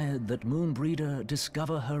desired that Moonbreeder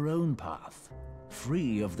discover her own path,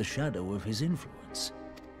 free of the shadow of his influence.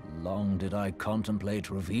 Long did I contemplate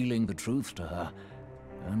revealing the truth to her,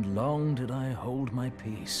 and long did I hold my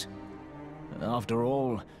peace. After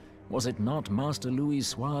all, was it not Master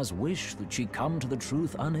Louisoix's wish that she come to the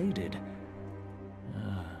truth unaided?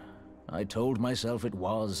 I told myself it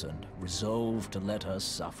was, and resolved to let her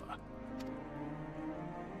suffer.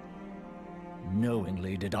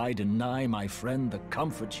 Knowingly did I deny my friend the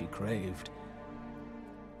comfort she craved.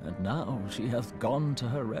 And now she hath gone to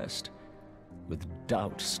her rest, with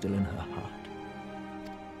doubt still in her heart.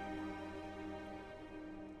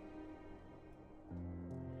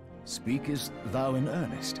 Speakest thou in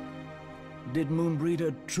earnest? Did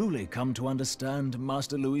Moonbreeder truly come to understand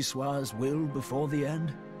Master Louisoix's will before the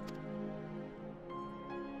end?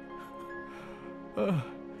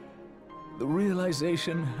 The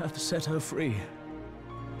realization hath set her free.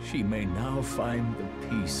 She may now find the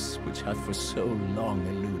peace which hath for so long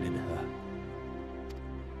eluded her.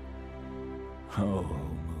 Oh,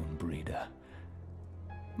 Moonbreeder,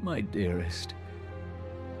 my dearest,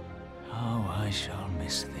 how I shall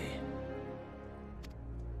miss thee.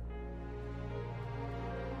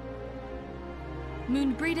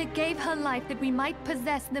 Moonbreeder gave her life that we might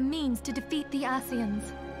possess the means to defeat the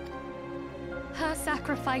Ascians. Her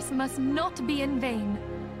sacrifice must not be in vain.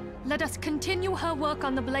 Let us continue her work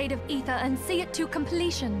on the Blade of Aether and see it to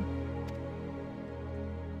completion.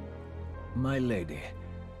 My lady,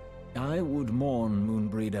 I would mourn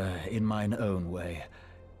Moonbreeder in mine own way.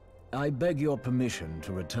 I beg your permission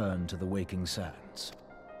to return to the Waking Sands.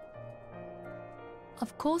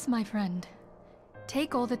 Of course, my friend.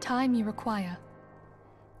 Take all the time you require.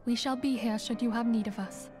 We shall be here should you have need of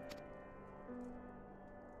us.